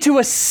 I need to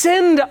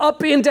ascend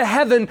up into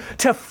heaven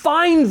to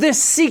find this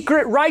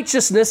secret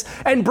righteousness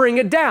and bring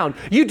it down.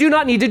 You do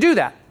not need to do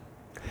that.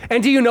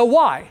 And do you know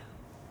why?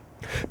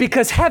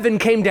 Because heaven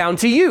came down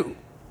to you.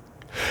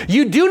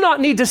 You do not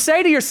need to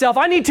say to yourself,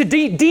 I need to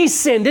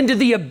descend into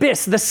the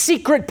abyss, the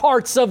secret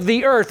parts of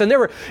the earth. And there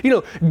were,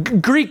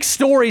 Greek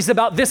stories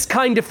about this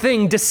kind of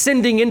thing,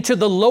 descending into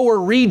the lower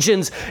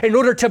regions in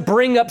order to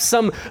bring up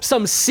some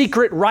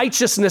secret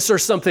righteousness or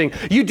something.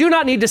 You do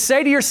not need to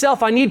say to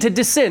yourself, I need to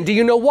descend. Do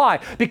you know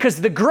why?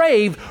 Because the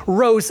grave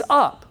rose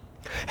up.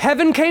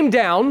 Heaven came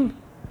down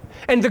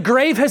and the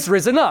grave has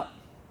risen up.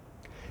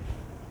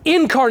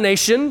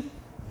 Incarnation,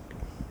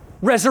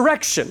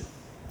 resurrection.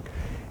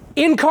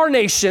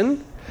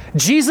 Incarnation,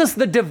 Jesus,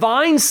 the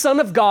divine Son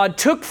of God,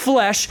 took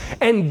flesh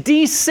and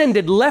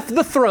descended, left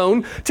the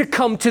throne to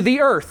come to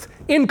the earth.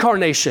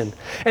 Incarnation.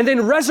 And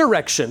then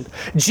resurrection.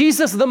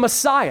 Jesus, the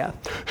Messiah,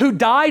 who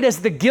died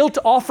as the guilt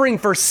offering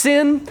for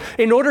sin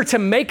in order to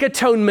make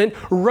atonement,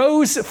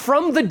 rose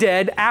from the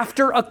dead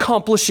after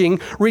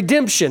accomplishing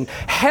redemption.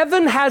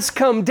 Heaven has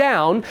come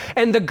down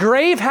and the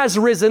grave has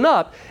risen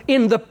up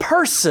in the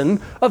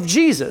person of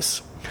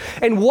Jesus.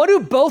 And what do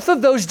both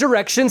of those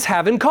directions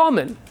have in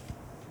common?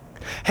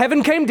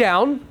 Heaven came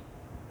down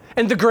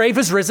and the grave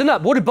has risen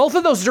up. What do both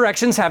of those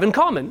directions have in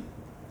common?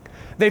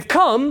 They've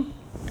come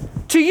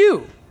to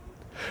you.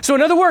 So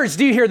in other words,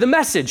 do you hear the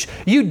message?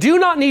 You do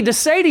not need to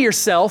say to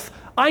yourself,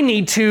 I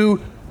need to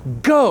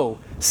go.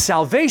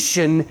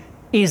 Salvation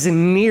is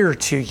near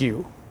to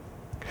you.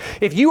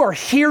 If you are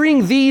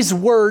hearing these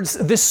words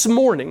this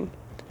morning,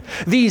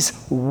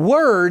 these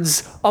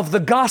words of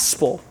the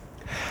gospel,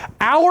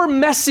 our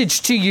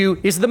message to you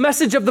is the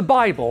message of the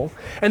Bible,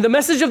 and the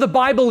message of the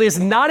Bible is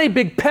not a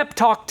big pep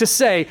talk to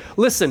say,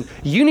 listen,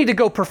 you need to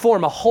go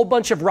perform a whole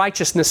bunch of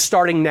righteousness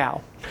starting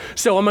now.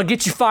 So I'm going to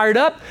get you fired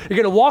up. You're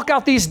going to walk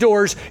out these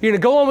doors. You're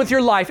going to go on with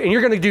your life, and you're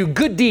going to do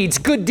good deeds,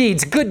 good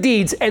deeds, good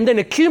deeds, and then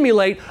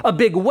accumulate a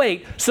big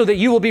weight so that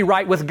you will be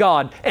right with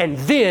God, and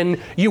then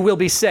you will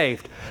be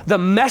saved. The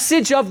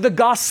message of the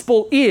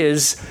gospel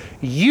is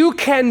you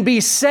can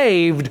be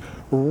saved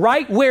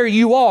right where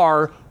you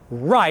are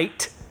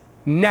right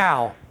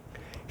now.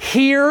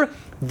 Hear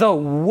the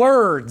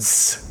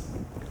words.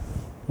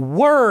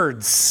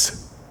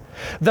 Words.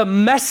 The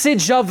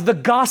message of the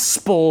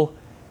gospel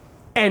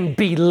and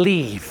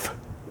believe.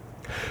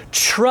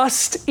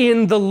 Trust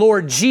in the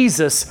Lord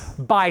Jesus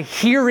by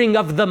hearing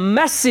of the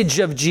message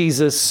of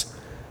Jesus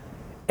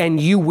and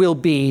you will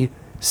be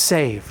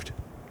saved.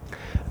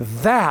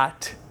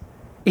 That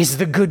is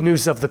the good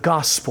news of the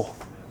gospel.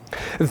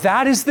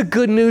 That is the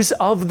good news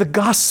of the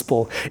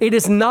gospel. It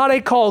is not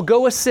a call,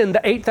 go ascend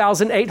the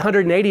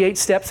 8,888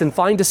 steps and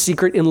find a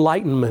secret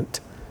enlightenment.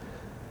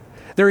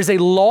 There is a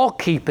law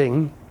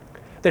keeping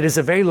that is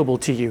available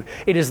to you.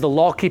 It is the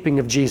law keeping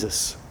of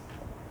Jesus.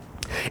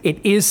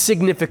 It is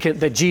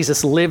significant that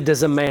Jesus lived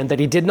as a man, that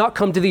he did not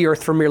come to the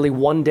earth for merely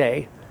one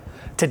day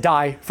to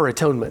die for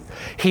atonement.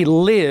 He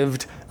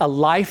lived a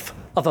life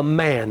of a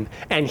man,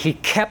 and he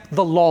kept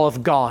the law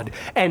of God.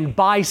 And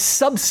by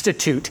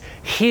substitute,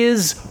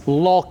 his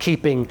law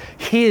keeping,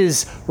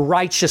 his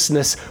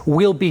righteousness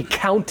will be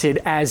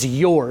counted as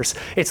yours.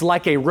 It's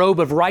like a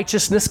robe of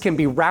righteousness can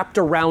be wrapped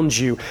around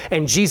you,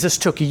 and Jesus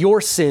took your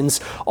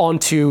sins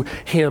onto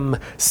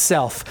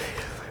himself.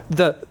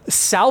 The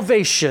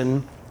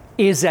salvation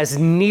is as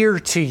near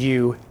to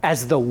you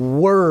as the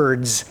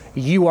words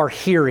you are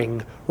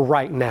hearing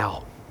right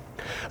now.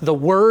 The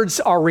words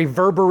are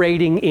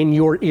reverberating in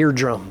your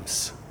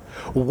eardrums.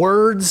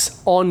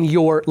 words on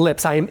your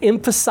lips. I am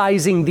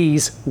emphasizing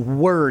these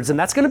words, and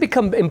that's going to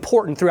become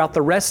important throughout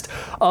the rest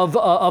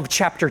of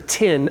chapter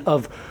 10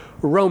 of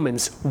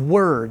Romans.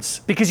 Words,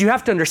 because you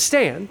have to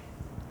understand,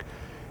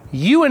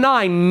 you and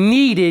I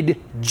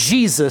needed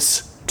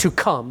Jesus to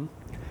come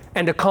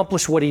and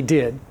accomplish what he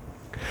did.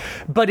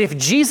 But if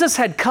Jesus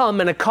had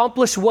come and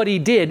accomplished what he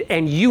did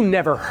and you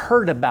never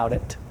heard about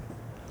it,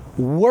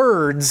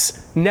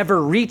 words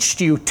never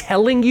reached you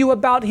telling you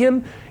about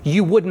him,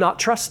 you would not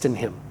trust in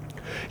him.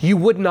 You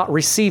would not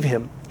receive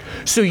him.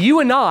 So you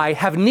and I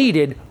have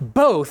needed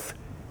both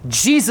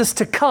Jesus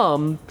to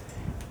come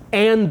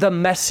and the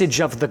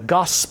message of the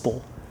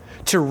gospel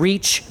to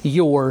reach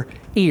your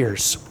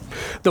ears.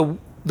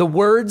 The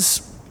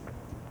words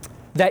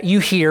that you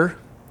hear,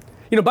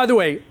 by the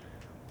way,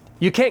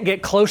 you can't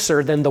get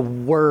closer than the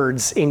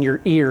words in your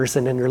ears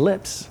and in your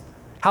lips.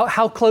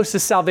 How close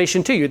is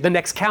salvation to you? The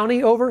next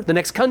county over? The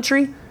next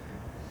country?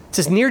 It's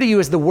as near to you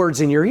as the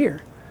words in your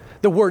ear.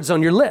 The words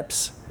on your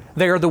lips.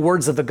 They are the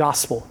words of the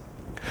gospel.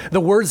 The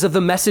words of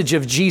the message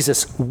of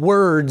Jesus.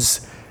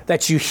 Words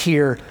that you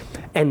hear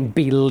and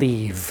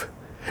believe.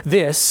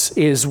 This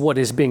is what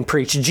is being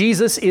preached.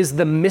 Jesus is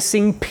the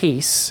missing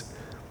piece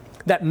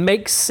that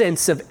makes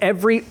sense of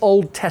every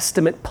Old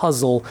Testament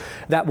puzzle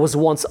that was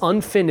once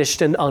unfinished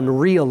and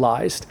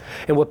unrealized.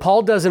 And what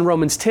Paul does in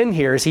Romans 10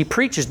 here is he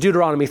preaches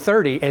Deuteronomy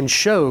 30 and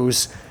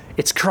shows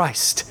it's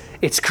Christ,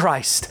 it's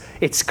Christ,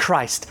 it's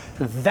Christ.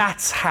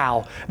 That's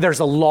how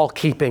there's a law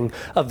keeping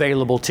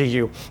available to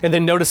you. And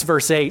then notice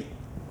verse 8.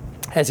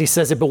 As he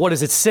says it, but what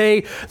does it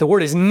say? The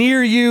word is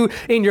near you,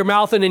 in your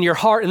mouth and in your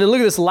heart. And then look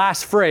at this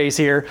last phrase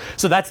here.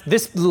 So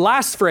this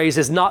last phrase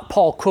is not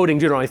Paul quoting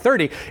Deuteronomy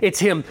 30. It's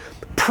him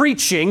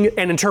preaching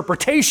an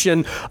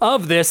interpretation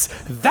of this.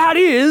 That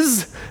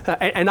is,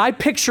 and I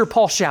picture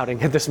Paul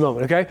shouting at this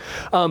moment, okay?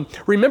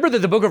 Remember that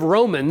the book of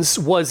Romans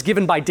was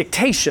given by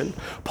dictation.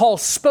 Paul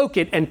spoke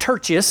it, and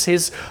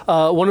Tertius,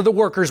 one of the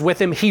workers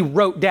with him, he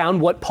wrote down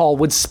what Paul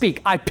would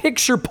speak. I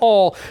picture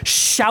Paul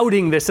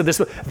shouting this at this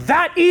moment.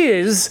 That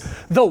is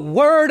the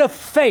word of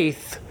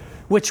faith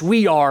which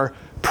we are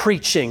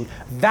preaching.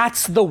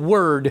 That's the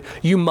word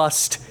you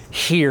must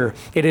hear.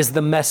 It is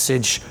the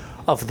message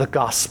of the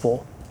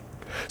gospel.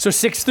 So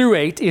 6 through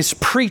 8 is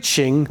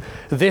preaching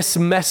this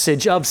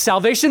message of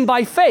salvation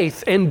by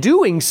faith and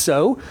doing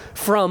so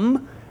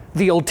from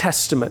the Old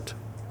Testament.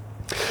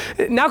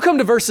 Now come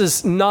to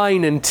verses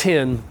 9 and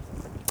 10.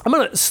 I'm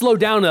going to slow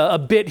down a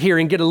bit here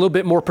and get a little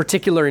bit more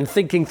particular in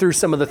thinking through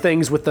some of the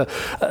things with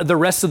the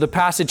rest of the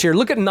passage here.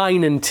 Look at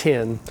 9 and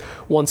 10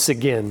 once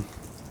again.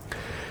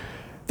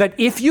 That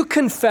if you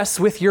confess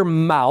with your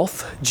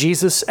mouth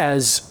Jesus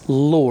as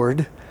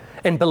Lord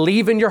and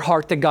believe in your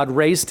heart that God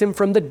raised him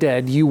from the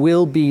dead, you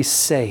will be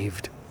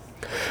saved.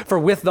 For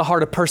with the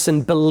heart a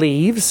person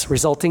believes,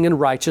 resulting in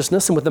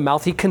righteousness, and with the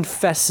mouth he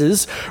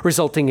confesses,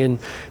 resulting in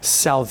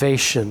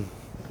salvation.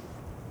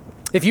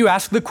 If you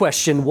ask the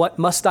question, what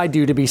must I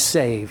do to be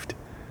saved?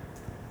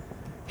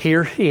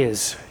 Here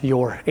is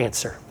your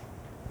answer.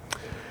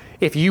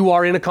 If you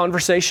are in a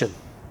conversation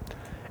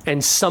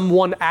and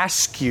someone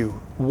asks you,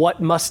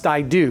 what must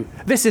I do?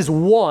 This is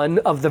one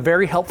of the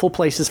very helpful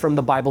places from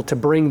the Bible to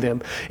bring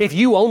them. If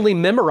you only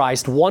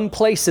memorized one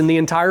place in the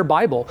entire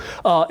Bible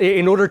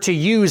in order to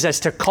use as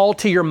to call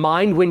to your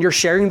mind when you're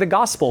sharing the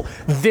gospel,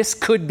 this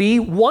could be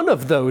one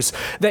of those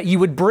that you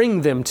would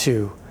bring them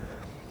to.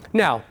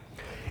 Now,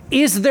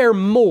 is there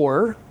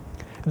more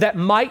that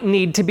might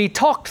need to be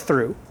talked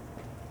through?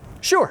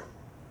 Sure.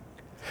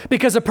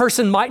 Because a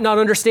person might not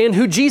understand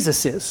who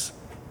Jesus is.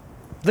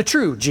 The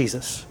true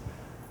Jesus,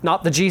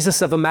 not the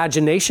Jesus of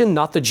imagination,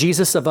 not the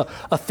Jesus of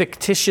a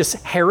fictitious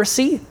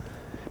heresy,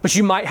 but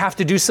you might have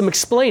to do some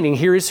explaining.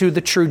 Here is who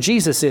the true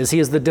Jesus is. He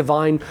is the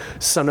divine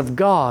Son of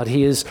God.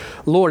 He is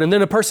Lord. And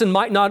then a person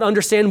might not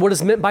understand what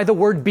is meant by the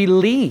word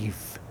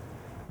believe.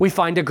 We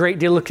find a great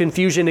deal of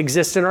confusion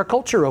exists in our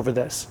culture over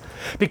this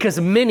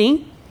because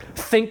many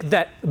think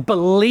that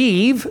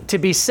believe to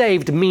be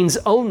saved means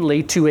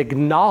only to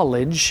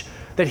acknowledge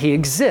that he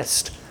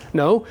exists.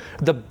 No,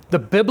 the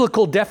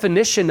biblical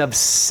definition of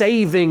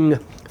saving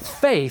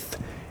faith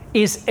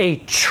is a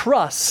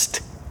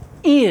trust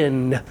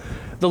in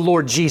the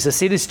Lord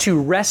Jesus. It is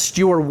to rest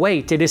your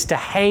weight. It is to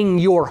hang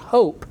your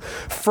hope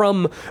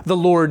from the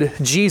Lord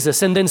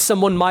Jesus. And then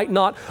someone might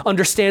not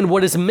understand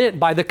what is meant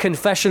by the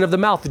confession of the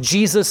mouth,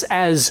 Jesus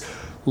as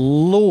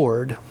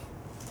Lord.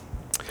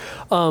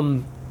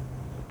 But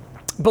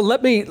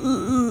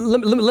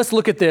let's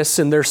look at this,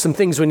 and there's some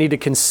things we need to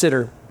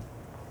consider.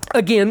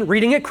 Again,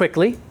 reading it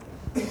quickly.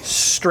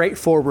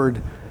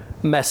 Straightforward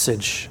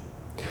message.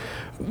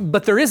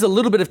 But there is a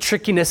little bit of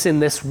trickiness in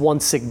this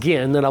once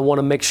again, and I want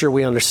to make sure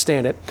we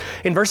understand it.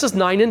 In verses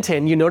 9 and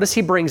 10, you notice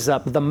he brings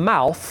up the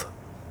mouth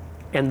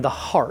and the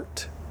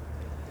heart.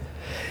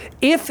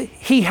 If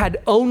he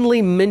had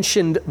only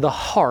mentioned the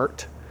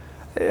heart,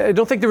 I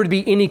don't think there would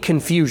be any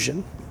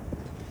confusion.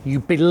 You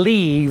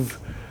believe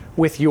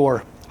with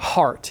your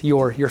heart,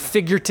 your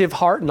figurative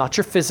heart, not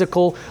your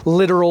physical,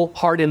 literal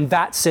heart in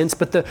that sense,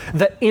 but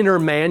the inner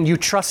man. You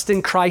trust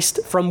in Christ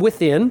from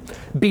within,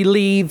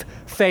 believe,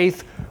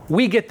 faith.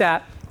 We get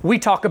that. We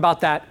talk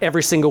about that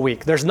every single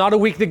week. There's not a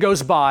week that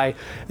goes by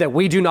that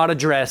we do not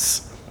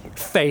address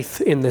faith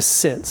in this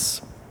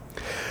sense.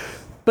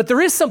 But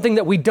there is something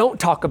that we don't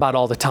talk about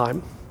all the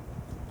time.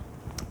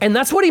 And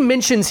that's what he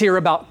mentions here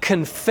about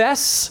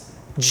confess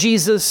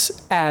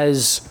Jesus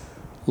as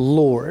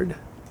Lord.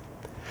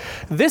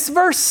 This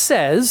verse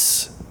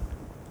says,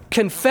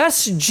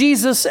 confess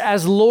Jesus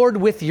as Lord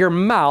with your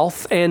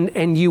mouth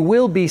and you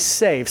will be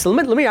saved. So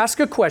let me ask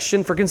a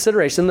question for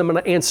consideration, then I'm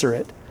going to answer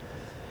it.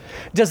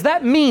 Does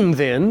that mean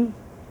then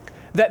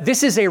that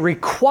this is a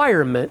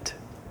requirement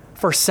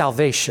for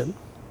salvation?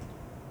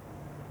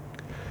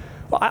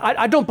 Well,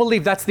 I don't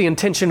believe that's the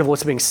intention of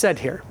what's being said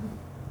here.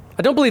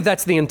 I don't believe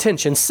that's the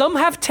intention. Some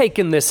have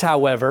taken this,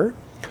 however,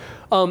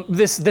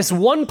 this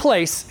one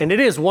place, and it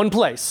is one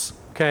place,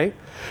 okay?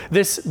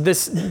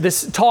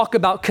 This talk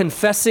about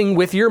confessing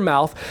with your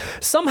mouth,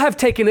 some have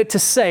taken it to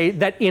say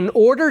that in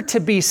order to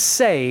be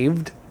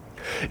saved,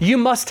 you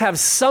must have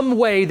some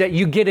way that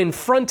you get in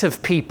front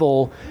of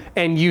people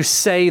and you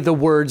say the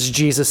words,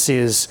 Jesus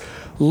is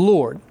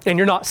Lord. And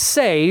you're not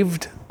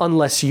saved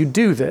unless you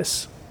do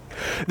this.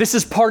 This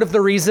is part of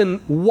the reason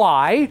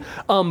why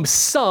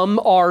some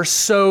are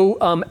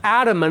so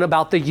adamant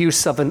about the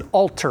use of an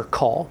altar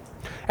call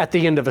at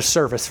the end of a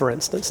service, for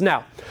instance.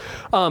 Now,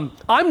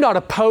 I'm not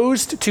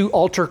opposed to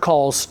altar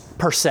calls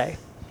per se.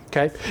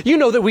 Okay. You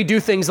know that we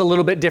do things a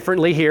little bit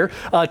differently here.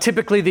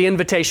 Typically, the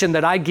invitation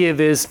that I give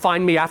is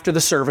find me after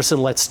the service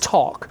and let's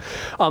talk.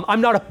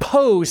 I'm not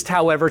opposed,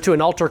 however, to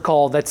an altar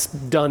call that's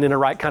done in a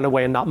right kind of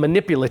way and not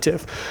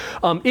manipulative.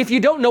 If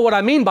you don't know what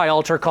I mean by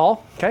altar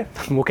call, okay,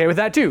 I'm okay with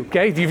that too.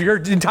 Okay. If your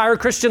entire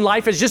Christian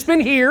life has just been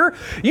here,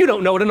 you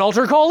don't know what an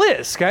altar call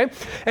is. Okay.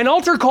 An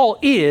altar call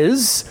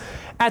is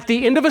at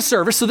the end of a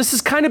service. So this has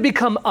kind of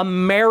become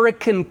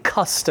American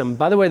custom.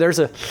 By the way, there's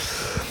a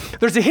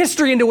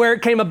history into where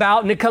it came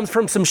about, and it comes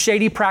from some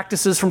shady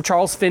practices from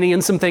Charles Finney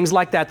and some things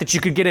like that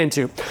you could get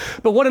into.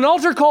 But what an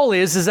altar call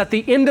is at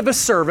the end of a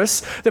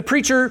service, the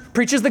preacher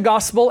preaches the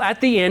gospel at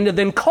the end and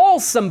then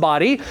calls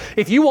somebody,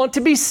 if you want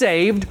to be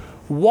saved,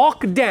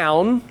 walk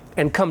down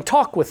and come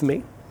talk with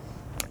me.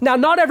 Now,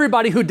 not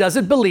everybody who does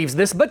it believes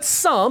this, but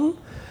some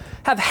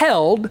have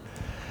held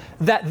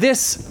that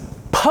this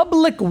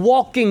public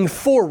walking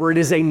forward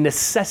is a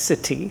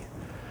necessity.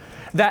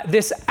 That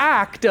this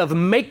act of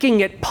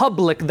making it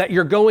public that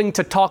you're going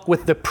to talk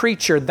with the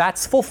preacher,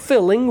 that's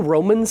fulfilling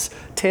Romans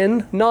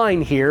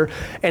 10:9 here.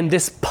 And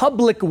this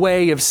public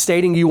way of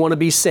stating you want to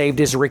be saved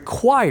is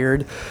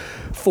required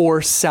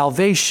for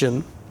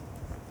salvation.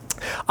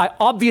 I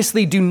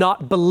obviously do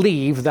not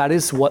believe that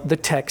is what the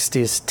text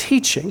is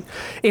teaching.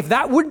 If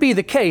that would be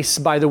the case,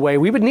 by the way,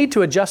 we would need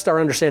to adjust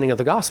our understanding of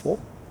the gospel.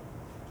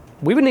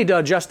 We would need to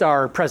adjust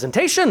our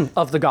presentation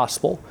of the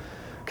gospel,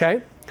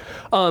 okay?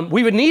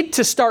 We would need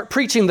to start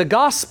preaching the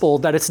gospel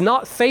that it's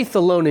not faith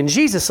alone in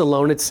Jesus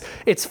alone,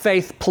 it's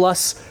faith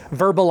plus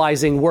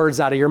verbalizing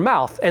words out of your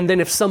mouth. And then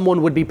if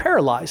someone would be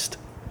paralyzed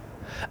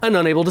and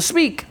unable to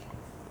speak,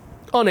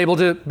 unable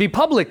to be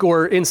public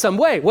or in some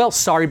way, well,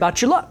 sorry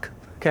about your luck,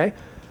 okay?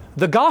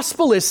 The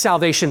gospel is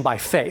salvation by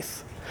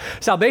faith.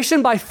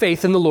 Salvation by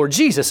faith in the Lord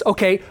Jesus,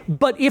 okay?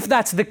 But if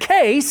that's the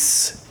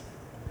case,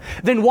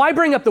 then why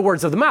bring up the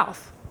words of the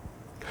mouth?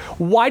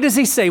 Why does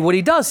he say what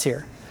he does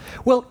here?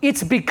 Well,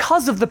 it's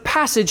because of the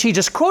passage he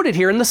just quoted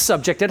here in the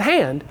subject at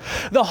hand.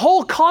 The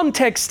whole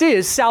context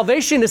is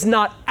salvation is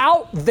not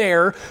out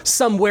there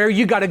somewhere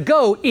you got to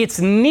go. It's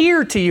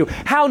near to you.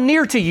 How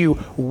near to you?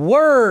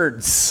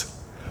 Words.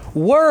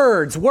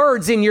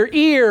 Words in your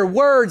ear,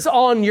 words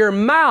on your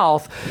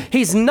mouth.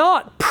 He's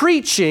not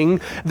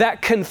preaching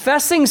that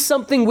confessing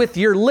something with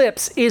your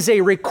lips is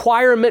a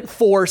requirement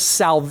for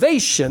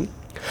salvation.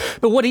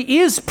 But what he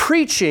is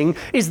preaching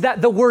is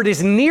that the word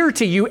is near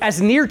to you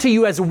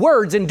as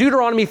words in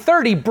Deuteronomy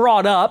 30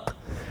 brought up,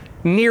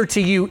 near to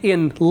you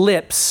in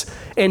lips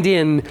and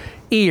in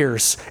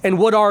ears. And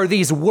what are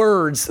these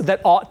words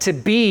that ought to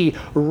be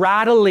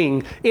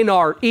rattling in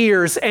our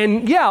ears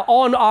and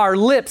on our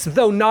lips,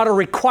 though not a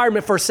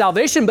requirement for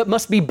salvation, but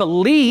must be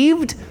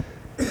believed?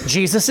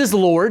 Jesus is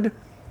Lord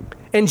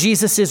and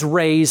Jesus is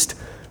raised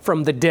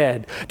from the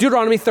dead.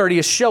 Deuteronomy 30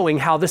 is showing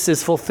how this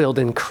is fulfilled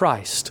in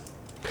Christ.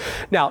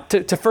 Now,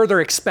 to further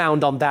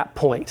expound on that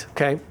point,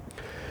 okay,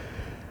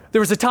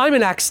 there was a time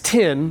in Acts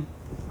 10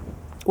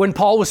 when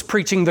Paul was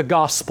preaching the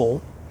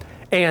gospel,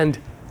 and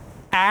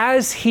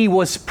as he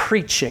was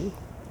preaching,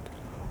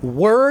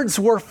 words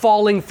were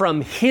falling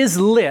from his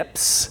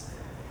lips,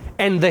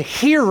 and the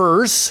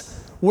hearers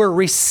were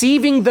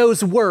receiving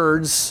those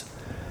words.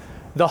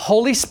 The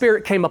Holy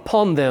Spirit came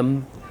upon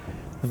them,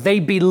 they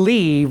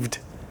believed,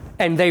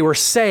 and they were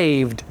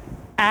saved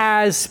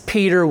as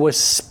Peter was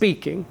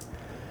speaking.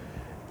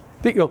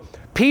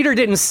 Peter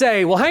didn't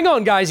say, well, hang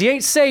on, guys, you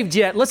ain't saved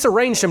yet. Let's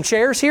arrange some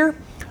chairs here.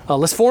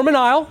 Let's form an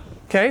aisle,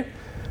 okay?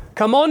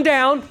 Come on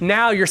down,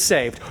 now you're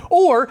saved.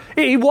 Or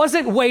he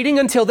wasn't waiting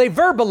until they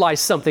verbalized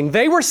something.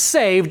 They were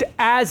saved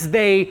as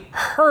they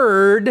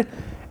heard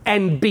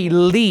and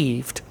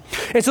believed.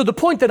 And so the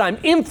point that I'm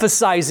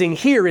emphasizing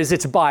here is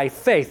it's by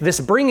faith. This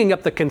bringing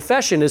up the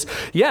confession is,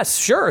 yes,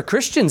 sure,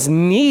 Christians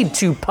need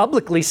to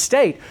publicly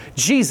state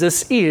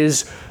Jesus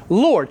is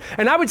Lord.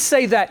 And I would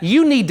say that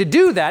you need to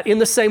do that in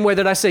the same way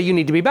that I say you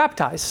need to be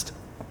baptized.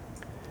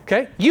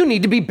 Okay? You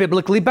need to be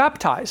biblically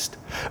baptized.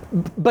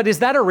 But is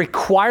that a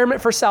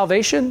requirement for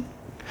salvation?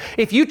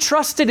 If you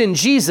trusted in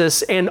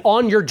Jesus and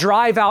on your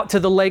drive out to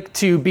the lake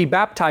to be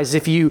baptized,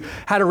 if you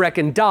had a wreck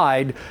and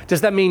died,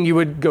 does that mean you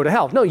would go to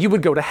hell? No, you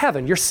would go to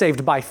heaven. You're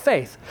saved by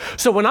faith.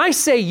 So when I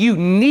say you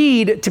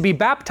need to be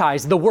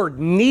baptized, the word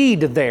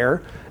need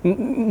there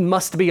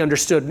must be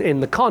understood in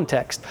the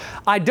context.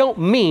 I don't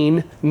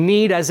mean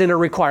need as in a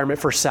requirement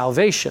for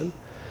salvation.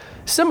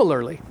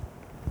 Similarly,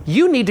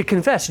 you need to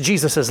confess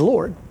Jesus as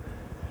Lord.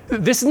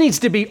 This needs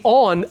to be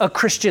on a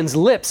Christian's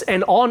lips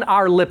and on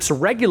our lips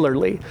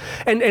regularly.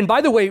 And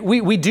by the way,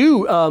 we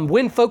do,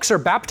 when folks are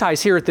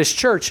baptized here at this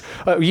church,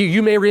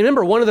 you may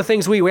remember one of the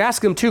things we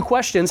ask them two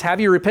questions.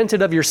 Have you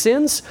repented of your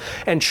sins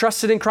and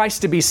trusted in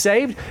Christ to be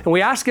saved? And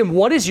we ask them,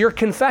 what is your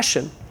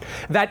confession?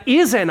 That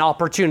is an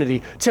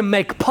opportunity to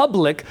make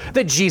public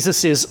that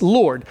Jesus is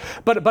Lord.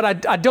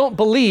 But I don't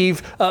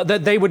believe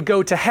that they would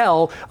go to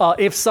hell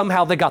if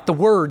somehow they got the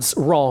words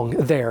wrong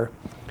there.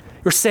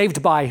 You're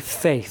saved by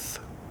faith.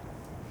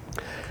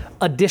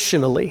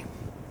 Additionally,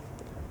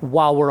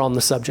 while we're on the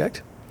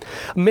subject,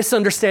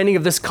 misunderstanding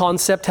of this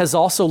concept has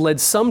also led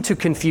some to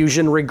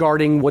confusion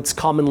regarding what's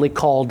commonly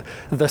called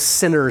the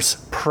sinner's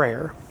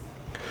prayer.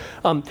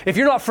 If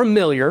you're not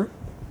familiar,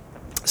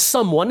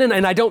 someone,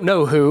 and I don't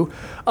know who,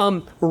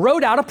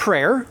 wrote out a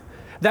prayer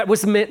that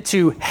was meant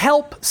to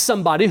help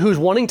somebody who's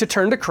wanting to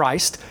turn to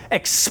Christ,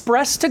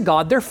 express to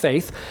God their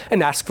faith,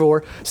 and ask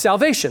for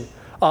salvation.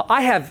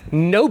 I have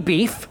no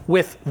beef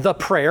with the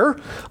prayer,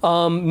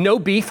 no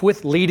beef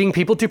with leading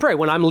people to pray.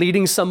 When I'm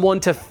leading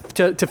someone to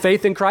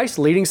faith in Christ,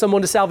 leading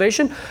someone to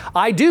salvation,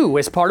 I do,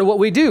 as part of what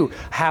we do,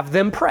 have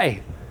them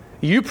pray.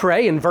 You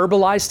pray and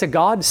verbalize to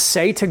God,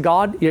 say to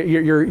God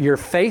your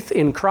faith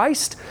in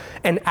Christ,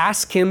 and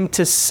ask Him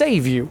to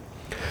save you.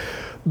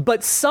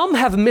 But some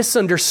have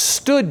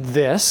misunderstood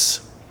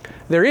this.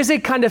 There is a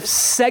kind of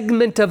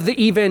segment of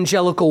the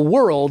evangelical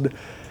world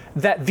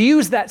that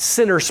views that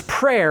sinner's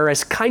prayer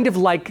as kind of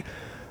like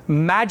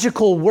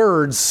magical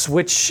words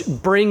which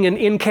bring an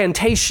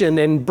incantation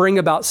and bring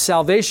about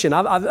salvation.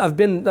 I've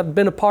been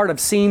a part of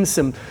seen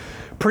some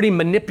pretty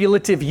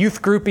manipulative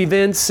youth group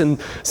events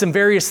and some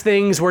various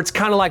things where it's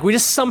kind of like we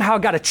just somehow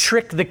got to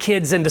trick the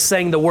kids into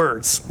saying the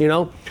words, you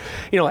know,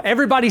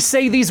 everybody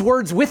say these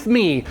words with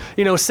me,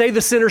 say the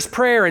sinner's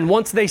prayer, and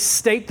once they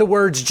state the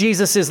words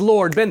Jesus is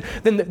Lord, then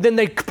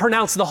they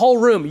pronounce the whole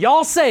room,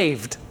 y'all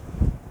saved.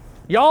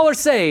 Y'all are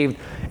saved,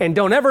 and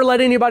don't ever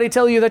let anybody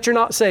tell you that you're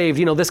not saved.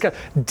 This kind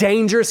of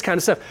dangerous kind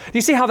of stuff. Do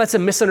you see how that's a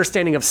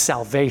misunderstanding of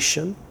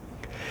salvation?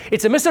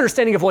 It's a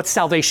misunderstanding of what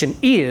salvation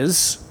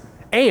is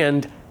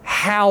and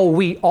how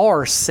we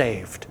are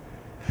saved.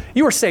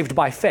 You are saved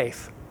by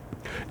faith.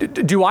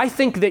 Do I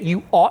think that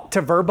you ought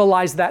to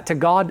verbalize that to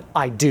God?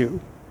 I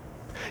do.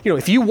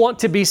 If you want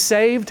to be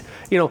saved,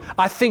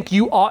 I think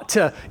you ought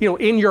to,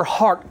 in your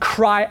heart,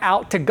 cry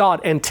out to God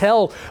and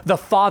tell the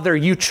Father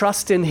you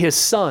trust in His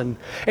Son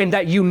and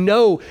that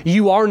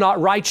you are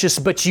not righteous,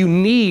 but you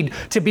need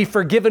to be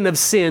forgiven of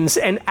sins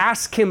and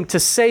ask Him to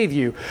save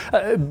you.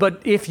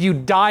 But if you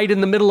died in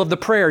the middle of the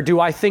prayer, do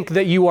I think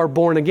that you are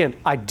born again?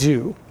 I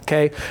do,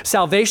 okay?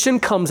 Salvation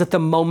comes at the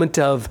moment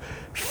of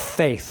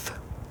faith.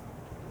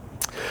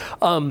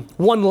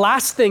 One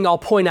last thing I'll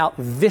point out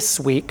this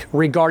week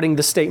regarding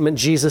the statement,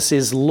 Jesus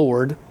is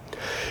Lord.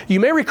 You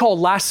may recall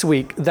last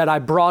week that I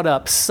brought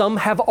up, some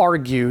have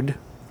argued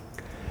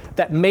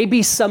that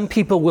maybe some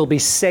people will be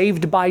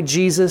saved by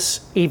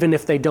Jesus even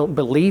if they don't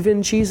believe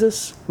in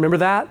Jesus. Remember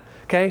that?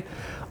 Okay.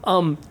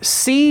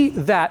 See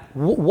that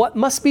what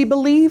must be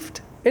believed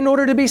in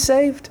order to be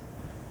saved?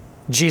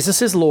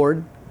 Jesus is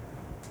Lord.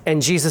 And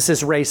Jesus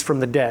is raised from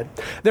the dead.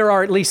 There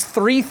are at least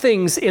three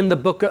things in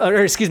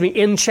the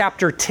in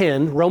chapter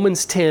 10,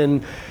 Romans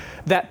 10,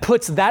 that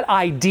puts that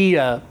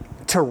idea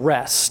to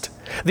rest.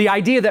 The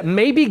idea that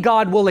maybe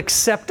God will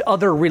accept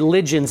other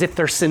religions if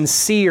they're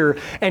sincere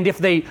and if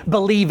they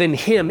believe in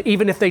Him,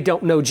 even if they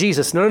don't know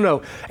Jesus.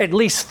 No. At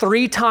least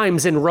three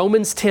times in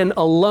Romans 10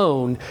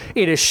 alone,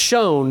 it is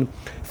shown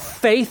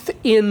faith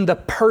in the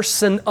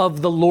person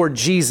of the Lord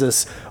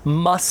Jesus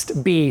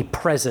must be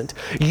present.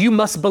 You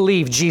must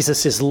believe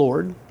Jesus is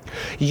Lord.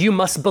 You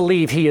must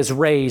believe He is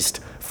raised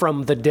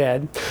from the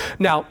dead.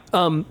 Now,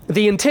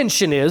 the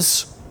intention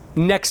is,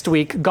 next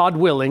week, God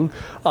willing,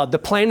 the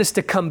plan is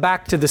to come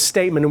back to the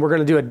statement, and we're going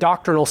to do a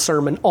doctrinal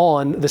sermon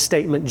on the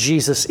statement,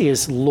 Jesus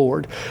is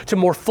Lord, to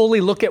more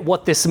fully look at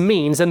what this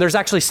means. And there's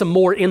actually some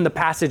more in the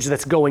passage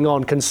that's going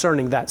on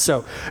concerning that.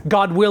 So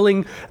God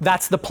willing,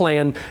 that's the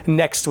plan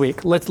next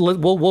week.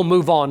 We'll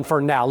move on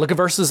for now. Look at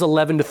verses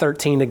 11 to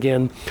 13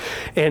 again.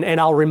 And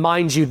I'll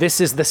remind you,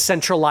 this is the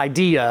central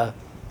idea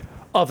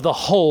of the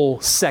whole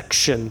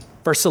section.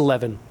 Verse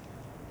 11.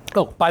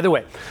 Oh, by the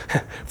way,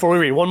 before we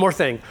read, one more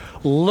thing.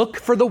 Look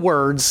for the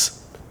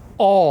words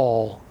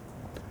all,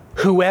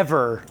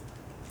 whoever,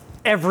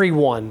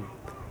 everyone,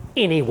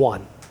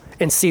 anyone,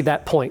 and see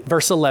that point.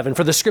 Verse 11,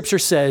 for the scripture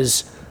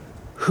says,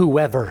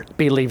 whoever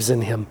believes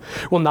in him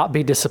will not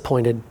be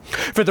disappointed.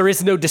 For there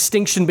is no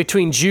distinction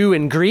between Jew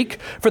and Greek,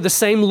 for the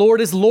same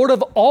Lord is Lord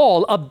of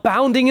all,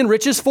 abounding in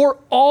riches for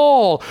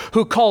all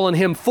who call on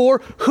him. For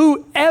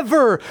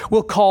whoever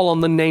will call on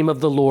the name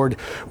of the Lord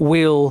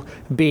will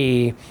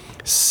be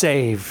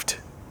saved.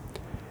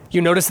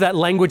 You notice that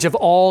language of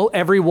all,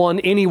 everyone,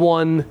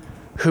 anyone,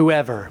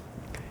 whoever.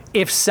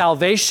 If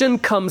salvation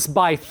comes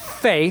by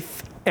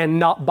faith and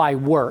not by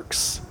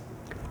works,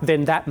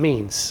 then that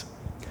means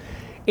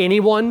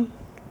anyone,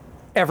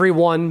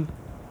 everyone,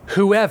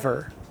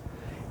 whoever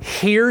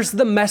hears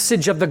the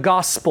message of the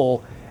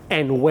gospel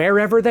and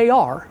wherever they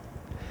are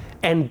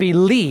and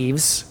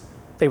believes,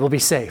 they will be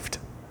saved.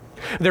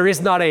 There is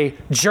not a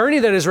journey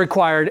that is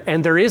required,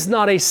 and there is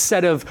not a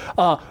set of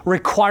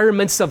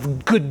requirements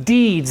of good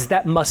deeds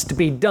that must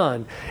be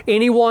done.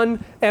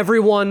 Anyone,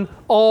 everyone,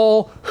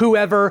 all,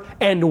 whoever,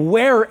 and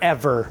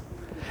wherever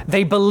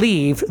they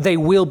believe, they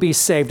will be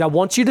saved. I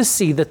want you to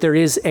see that there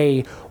is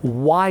a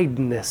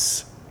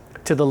wideness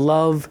to the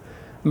love,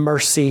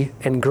 mercy,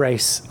 and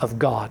grace of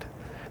God.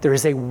 There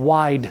is a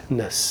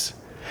wideness.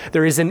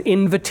 There is an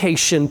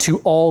invitation to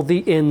all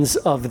the ends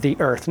of the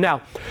earth.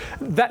 Now,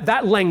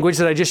 that language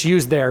that I just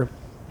used there,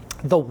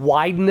 the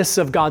wideness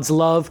of God's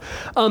love,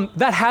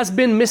 that has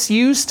been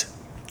misused.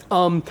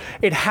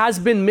 It has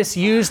been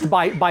misused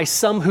by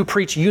some who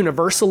preach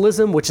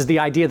universalism, which is the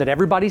idea that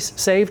everybody's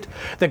saved,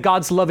 that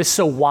God's love is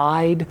so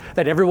wide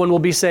that everyone will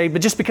be saved.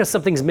 But just because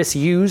something's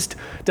misused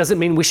doesn't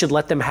mean we should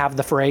let them have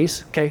the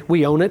phrase, okay?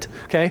 We own it,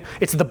 okay?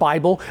 It's the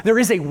Bible. There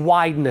is a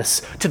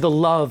wideness to the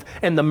love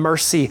and the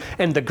mercy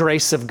and the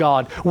grace of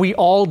God. We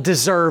all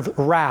deserve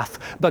wrath,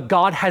 but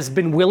God has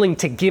been willing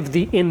to give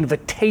the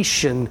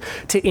invitation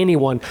to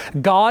anyone.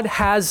 God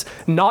has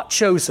not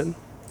chosen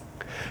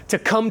to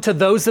come to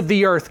those of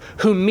the earth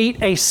who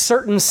meet a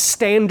certain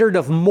standard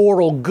of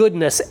moral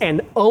goodness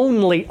and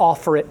only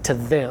offer it to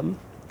them.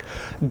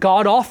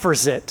 God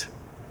offers it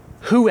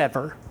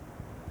whoever,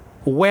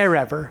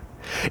 wherever.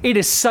 It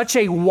is such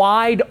a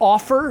wide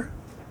offer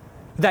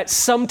that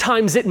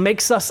sometimes it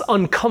makes us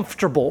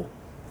uncomfortable.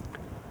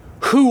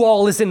 Who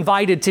all is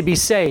invited to be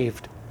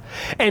saved?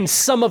 And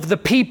some of the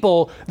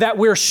people that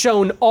we're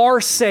shown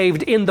are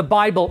saved in the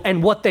Bible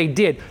and what they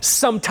did.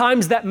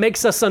 Sometimes that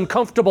makes us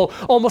uncomfortable,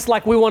 almost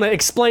like we want to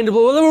explain to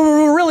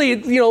people, really,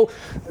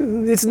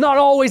 it's not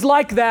always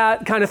like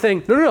that kind of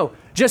thing. No.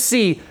 Just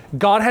see,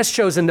 God has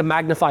chosen to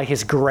magnify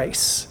his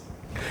grace.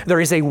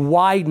 There is a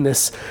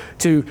wideness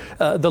to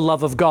the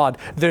love of God.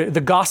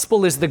 The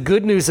gospel is the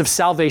good news of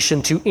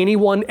salvation to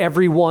anyone,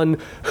 everyone,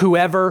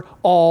 whoever,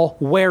 all,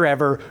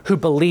 wherever, who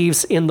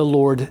believes in the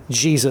Lord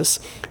Jesus.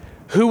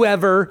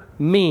 Whoever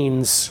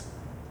means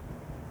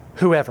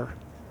whoever.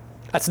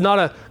 That's not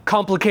a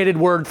complicated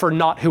word for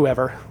not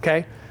whoever,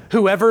 okay?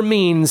 Whoever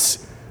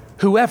means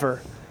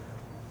whoever.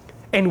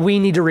 And we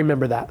need to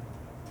remember that.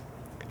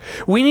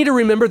 We need to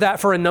remember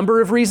that for a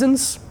number of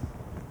reasons.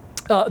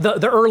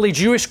 The early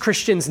Jewish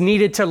Christians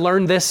needed to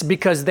learn this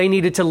because they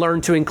needed to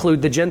learn to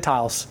include the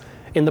Gentiles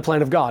in the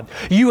plan of God.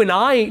 You and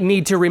I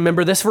need to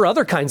remember this for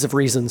other kinds of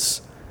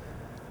reasons.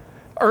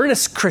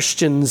 Earnest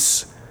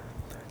Christians,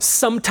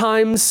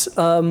 sometimes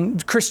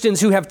Christians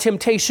who have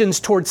temptations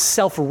towards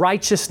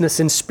self-righteousness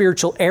and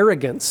spiritual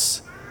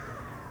arrogance,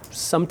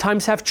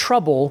 sometimes have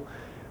trouble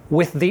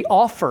with the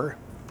offer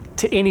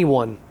to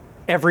anyone,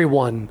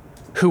 everyone,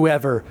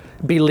 whoever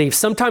believes.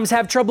 Sometimes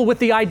have trouble with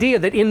the idea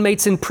that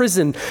inmates in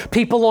prison,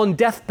 people on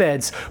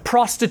deathbeds,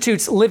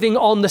 prostitutes living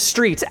on the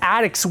streets,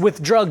 addicts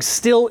with drugs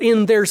still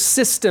in their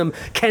system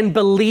can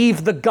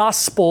believe the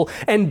gospel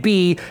and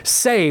be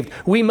saved.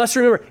 We must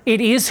remember, it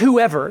is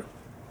whoever.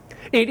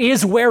 It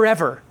is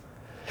wherever.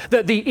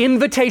 The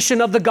invitation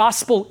of the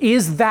gospel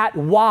is that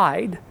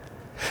wide.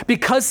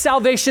 Because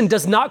salvation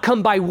does not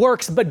come by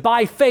works, but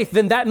by faith,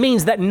 then that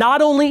means that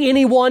not only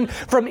anyone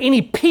from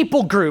any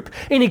people group,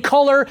 any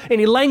color,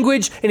 any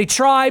language, any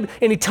tribe,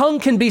 any tongue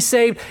can be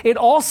saved. It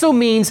also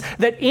means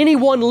that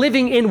anyone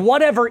living in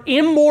whatever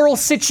immoral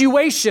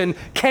situation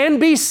can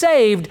be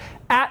saved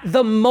at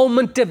the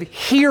moment of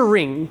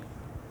hearing.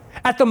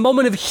 At the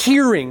moment of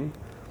hearing,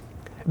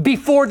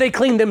 before they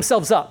clean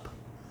themselves up.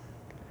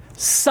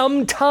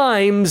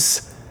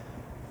 Sometimes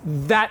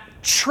that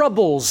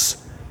troubles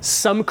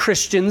some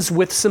Christians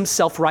with some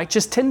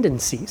self-righteous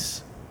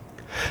tendencies.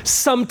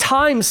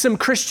 Sometimes some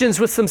Christians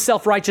with some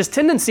self-righteous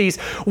tendencies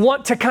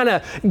want to kind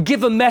of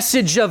give a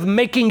message of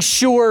making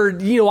sure,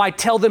 I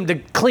tell them to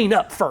clean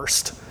up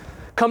first.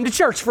 Come to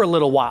church for a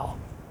little while.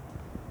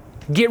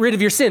 Get rid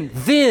of your sin.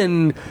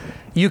 Then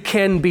you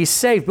can be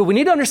saved. But we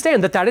need to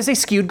understand that is a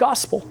skewed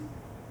gospel.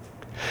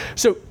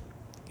 So,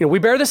 we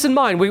bear this in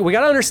mind. We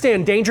got to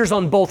understand dangers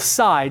on both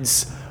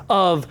sides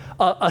of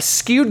a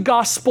skewed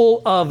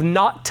gospel of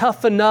not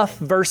tough enough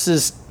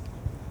versus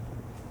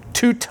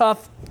too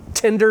tough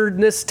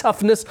tenderness,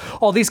 toughness,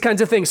 all these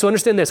kinds of things. So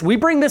understand this. We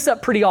bring this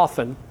up pretty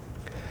often.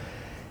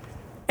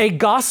 A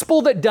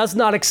gospel that does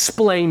not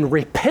explain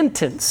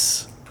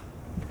repentance,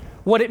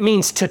 what it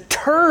means to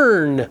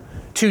turn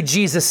to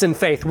Jesus in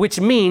faith, which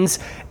means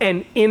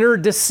an inner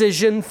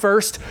decision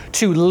first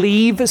to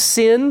leave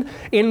sin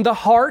in the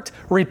heart,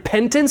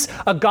 repentance.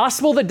 A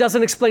gospel that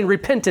doesn't explain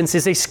repentance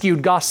is a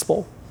skewed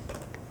gospel.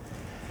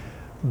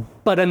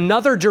 But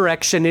another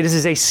direction, it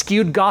is a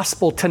skewed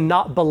gospel to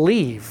not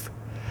believe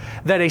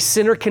that a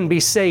sinner can be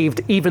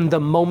saved even the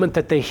moment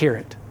that they hear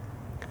it.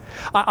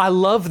 I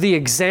love the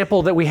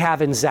example that we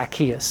have in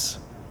Zacchaeus.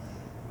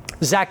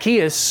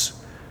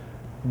 Zacchaeus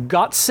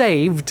got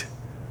saved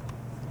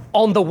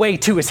on the way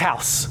to his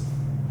house.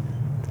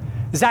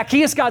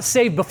 Zacchaeus got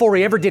saved before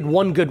he ever did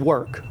one good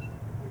work.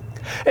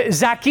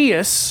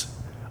 Zacchaeus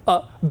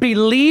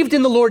believed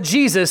in the Lord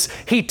Jesus.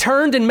 He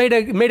turned and made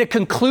a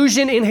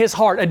conclusion in his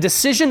heart, a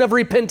decision of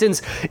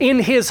repentance in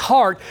his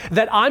heart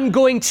that I'm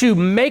going to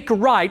make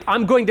right.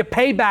 I'm going to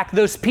pay back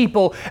those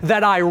people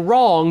that I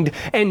wronged.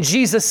 And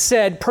Jesus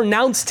said,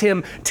 pronounced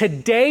him,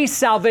 today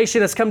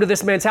salvation has come to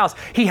this man's house.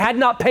 He had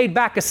not paid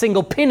back a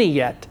single penny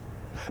yet.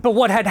 But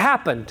what had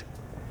happened?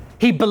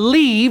 He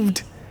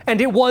believed,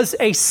 and it was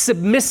a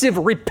submissive,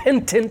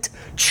 repentant,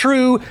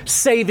 true,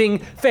 saving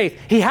faith.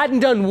 He hadn't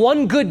done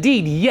one good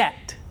deed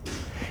yet.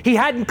 He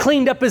hadn't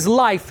cleaned up his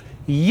life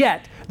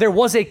yet. There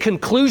was a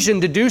conclusion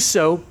to do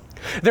so.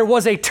 There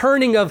was a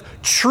turning of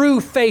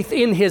true faith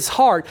in his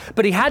heart,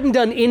 but he hadn't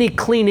done any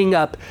cleaning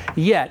up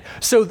yet.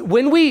 So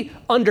when we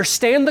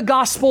understand the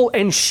gospel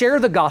and share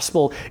the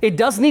gospel, it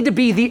does need to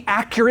be the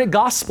accurate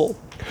gospel.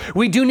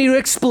 We do need to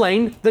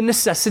explain the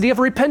necessity of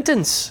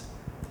repentance.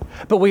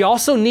 But we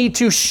also need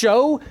to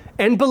show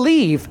and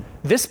believe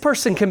this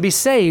person can be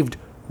saved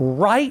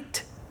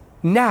right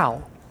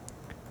now.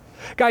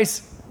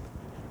 Guys,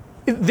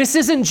 this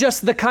isn't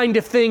just the kind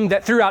of thing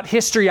that throughout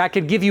history I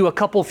could give you a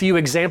couple few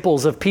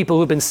examples of people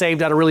who've been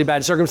saved out of really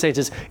bad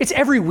circumstances. It's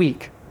every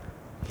week.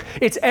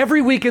 It's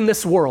every week in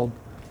this world.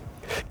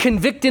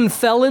 Convicted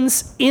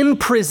felons in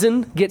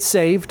prison get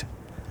saved.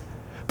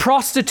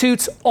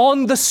 Prostitutes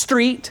on the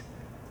street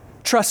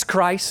trust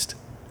Christ.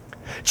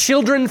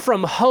 Children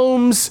from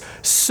homes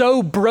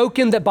so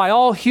broken that by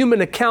all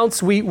human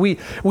accounts we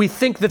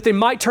think that they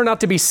might turn out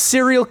to be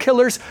serial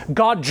killers,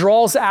 God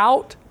draws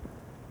out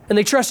and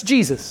they trust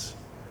Jesus.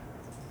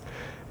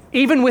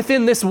 Even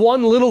within this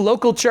one little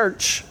local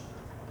church,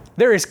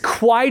 there is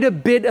quite a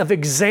bit of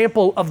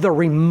example of the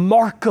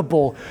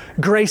remarkable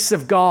grace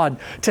of God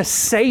to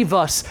save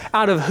us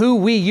out of who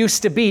we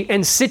used to be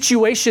and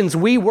situations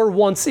we were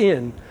once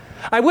in.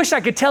 I wish I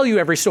could tell you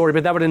every story,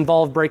 but that would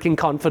involve breaking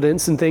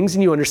confidence and things,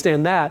 and you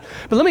understand that.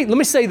 But let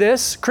me say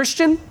this,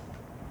 Christian,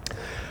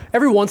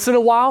 every once in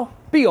a while,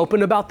 be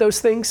open about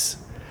those things.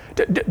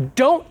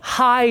 Don't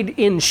hide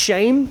in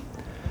shame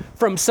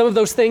from some of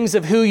those things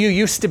of who you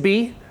used to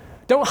be.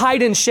 Don't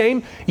hide in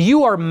shame.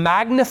 You are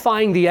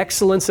magnifying the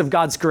excellence of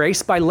God's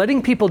grace by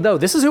letting people know,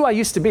 this is who I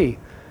used to be.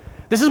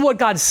 This is what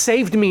God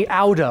saved me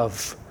out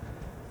of.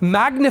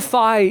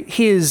 Magnify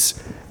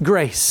His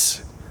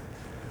grace.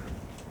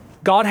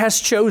 God has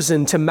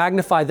chosen to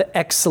magnify the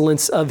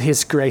excellence of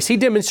His grace. He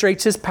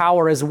demonstrates His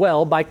power as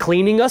well by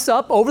cleaning us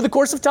up over the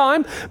course of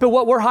time. But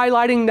what we're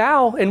highlighting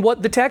now and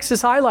what the text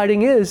is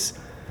highlighting is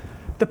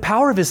the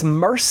power of His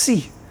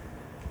mercy,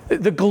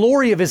 the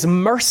glory of His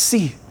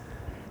mercy.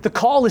 The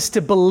call is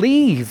to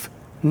believe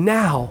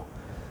now.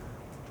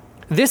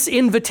 This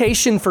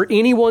invitation for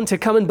anyone to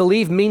come and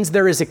believe means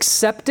there is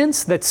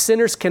acceptance that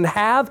sinners can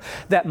have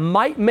that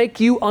might make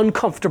you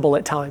uncomfortable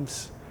at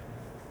times.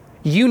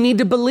 You need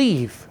to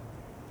believe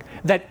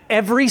that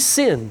every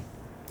sin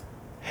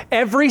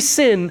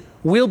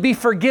will be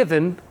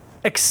forgiven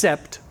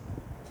except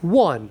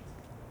one,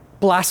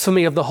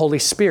 blasphemy of the Holy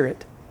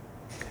Spirit.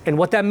 And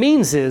what that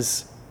means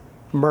is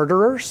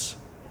murderers,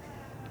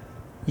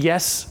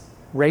 yes,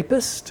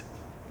 rapists,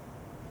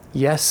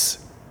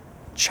 yes,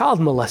 child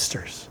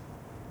molesters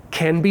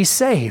can be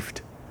saved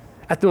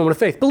at the moment of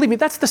faith. Believe me,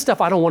 that's the stuff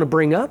I don't want to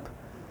bring up.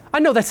 I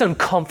know that's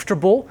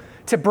uncomfortable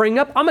to bring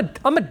up. I'm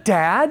a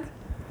dad.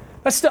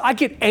 I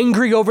get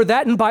angry over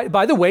that. And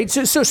by the way,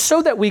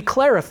 so that we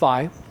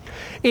clarify,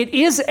 it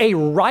is a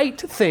right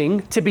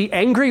thing to be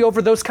angry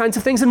over those kinds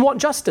of things and want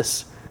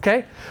justice.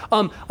 Okay?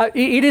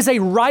 It is a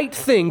right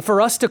thing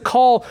for us to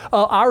call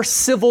our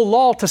civil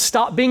law to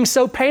stop being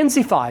so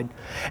pansified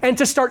and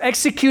to start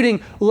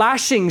executing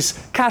lashings,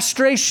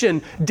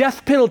 castration,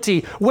 death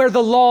penalty where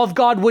the law of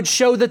God would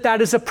show that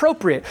that is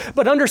appropriate.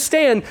 But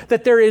understand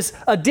that there is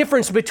a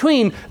difference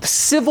between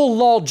civil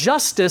law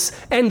justice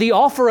and the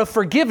offer of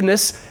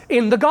forgiveness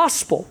in the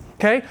gospel.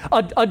 Okay?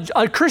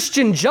 A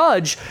Christian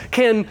judge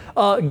can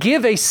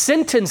give a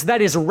sentence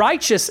that is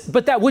righteous,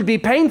 but that would be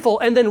painful,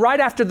 and then right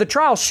after the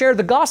trial, share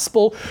the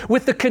gospel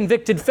with the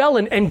convicted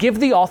felon and give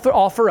the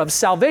offer of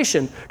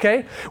salvation.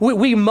 Okay?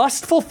 We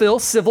must fulfill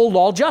civil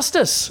law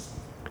justice,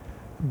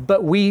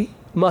 but we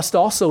must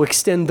also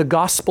extend the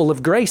gospel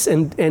of grace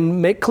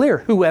and make clear,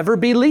 whoever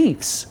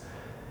believes,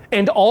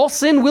 and all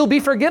sin will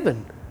be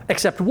forgiven,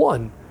 except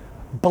one,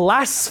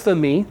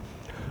 blasphemy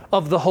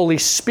of the Holy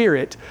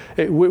Spirit,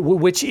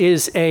 which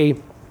is a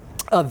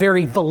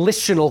very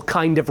volitional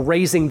kind of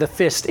raising the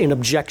fist in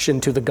objection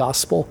to the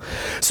gospel.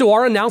 So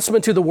our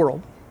announcement to the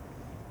world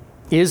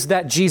is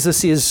that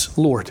Jesus is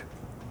Lord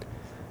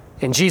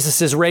and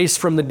Jesus is raised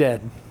from the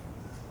dead.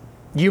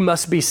 You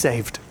must be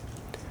saved.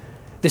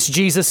 This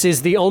Jesus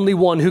is the only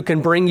one who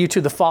can bring you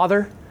to the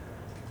Father.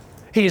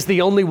 He is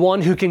the only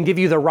one who can give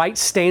you the right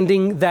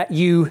standing that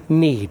you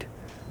need.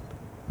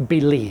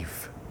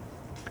 Believe.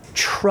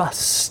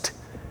 Trust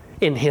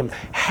in Him.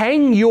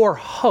 Hang your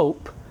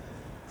hope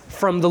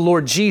from the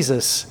Lord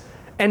Jesus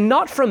and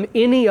not from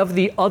any of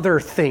the other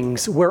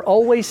things we're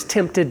always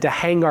tempted to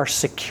hang our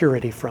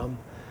security from.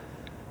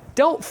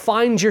 Don't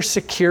find your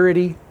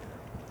security.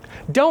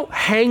 Don't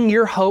hang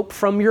your hope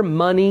from your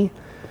money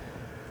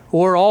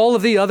or all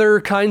of the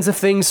other kinds of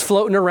things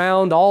floating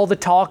around, all the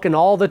talk and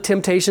all the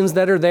temptations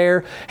that are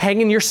there,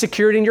 hanging your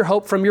security and your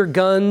hope from your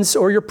guns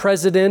or your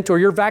president or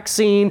your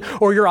vaccine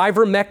or your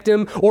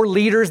ivermectin or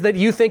leaders that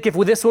you think if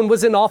this one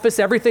was in office,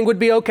 everything would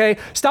be okay.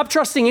 Stop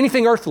trusting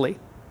anything earthly.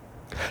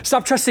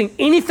 Stop trusting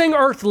anything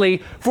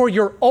earthly for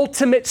your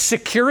ultimate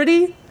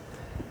security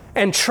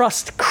and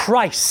trust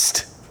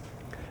Christ.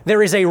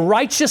 There is a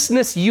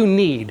righteousness you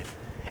need,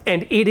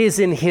 and it is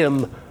in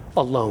Him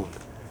alone.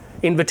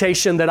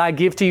 Invitation that I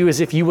give to you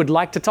is if you would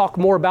like to talk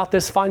more about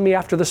this, find me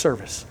after the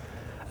service.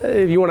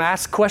 If you want to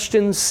ask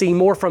questions, see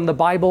more from the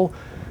Bible,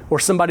 or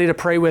somebody to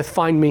pray with,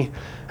 find me,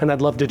 and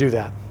I'd love to do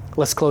that.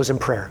 Let's close in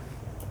prayer.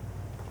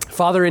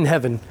 Father in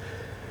heaven,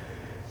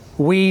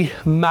 we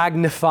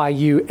magnify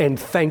you and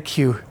thank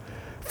you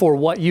for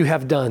what you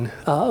have done.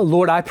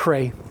 Lord, I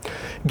pray,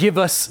 give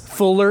us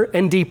fuller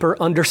and deeper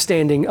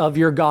understanding of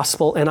your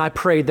gospel, and I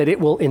pray that it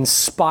will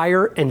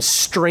inspire and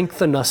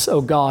strengthen us,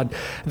 oh God,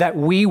 that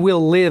we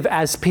will live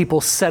as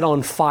people set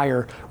on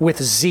fire with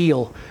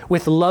zeal,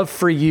 with love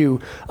for you,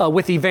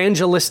 with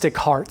evangelistic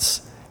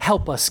hearts.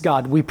 Help us,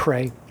 God, we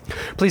pray.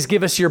 Please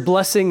give us your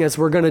blessing as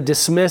we're going to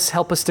dismiss.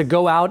 Help us to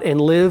go out and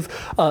live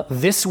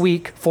this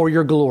week for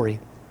your glory.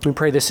 We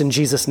pray this in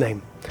Jesus'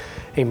 name.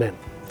 Amen.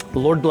 The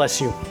Lord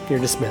bless you. You're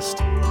dismissed.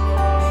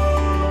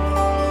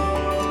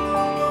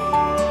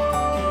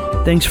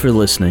 Thanks for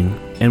listening,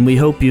 and we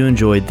hope you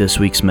enjoyed this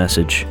week's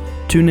message.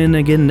 Tune in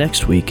again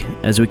next week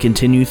as we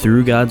continue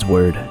through God's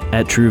Word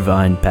at True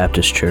Vine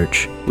Baptist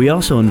Church. We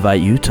also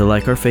invite you to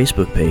like our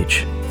Facebook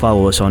page,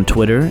 follow us on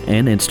Twitter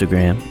and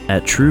Instagram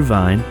at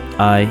TrueVineIND,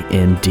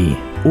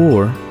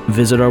 or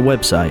visit our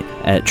website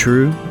at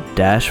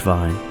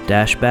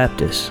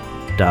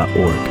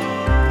true-vine-baptist.org.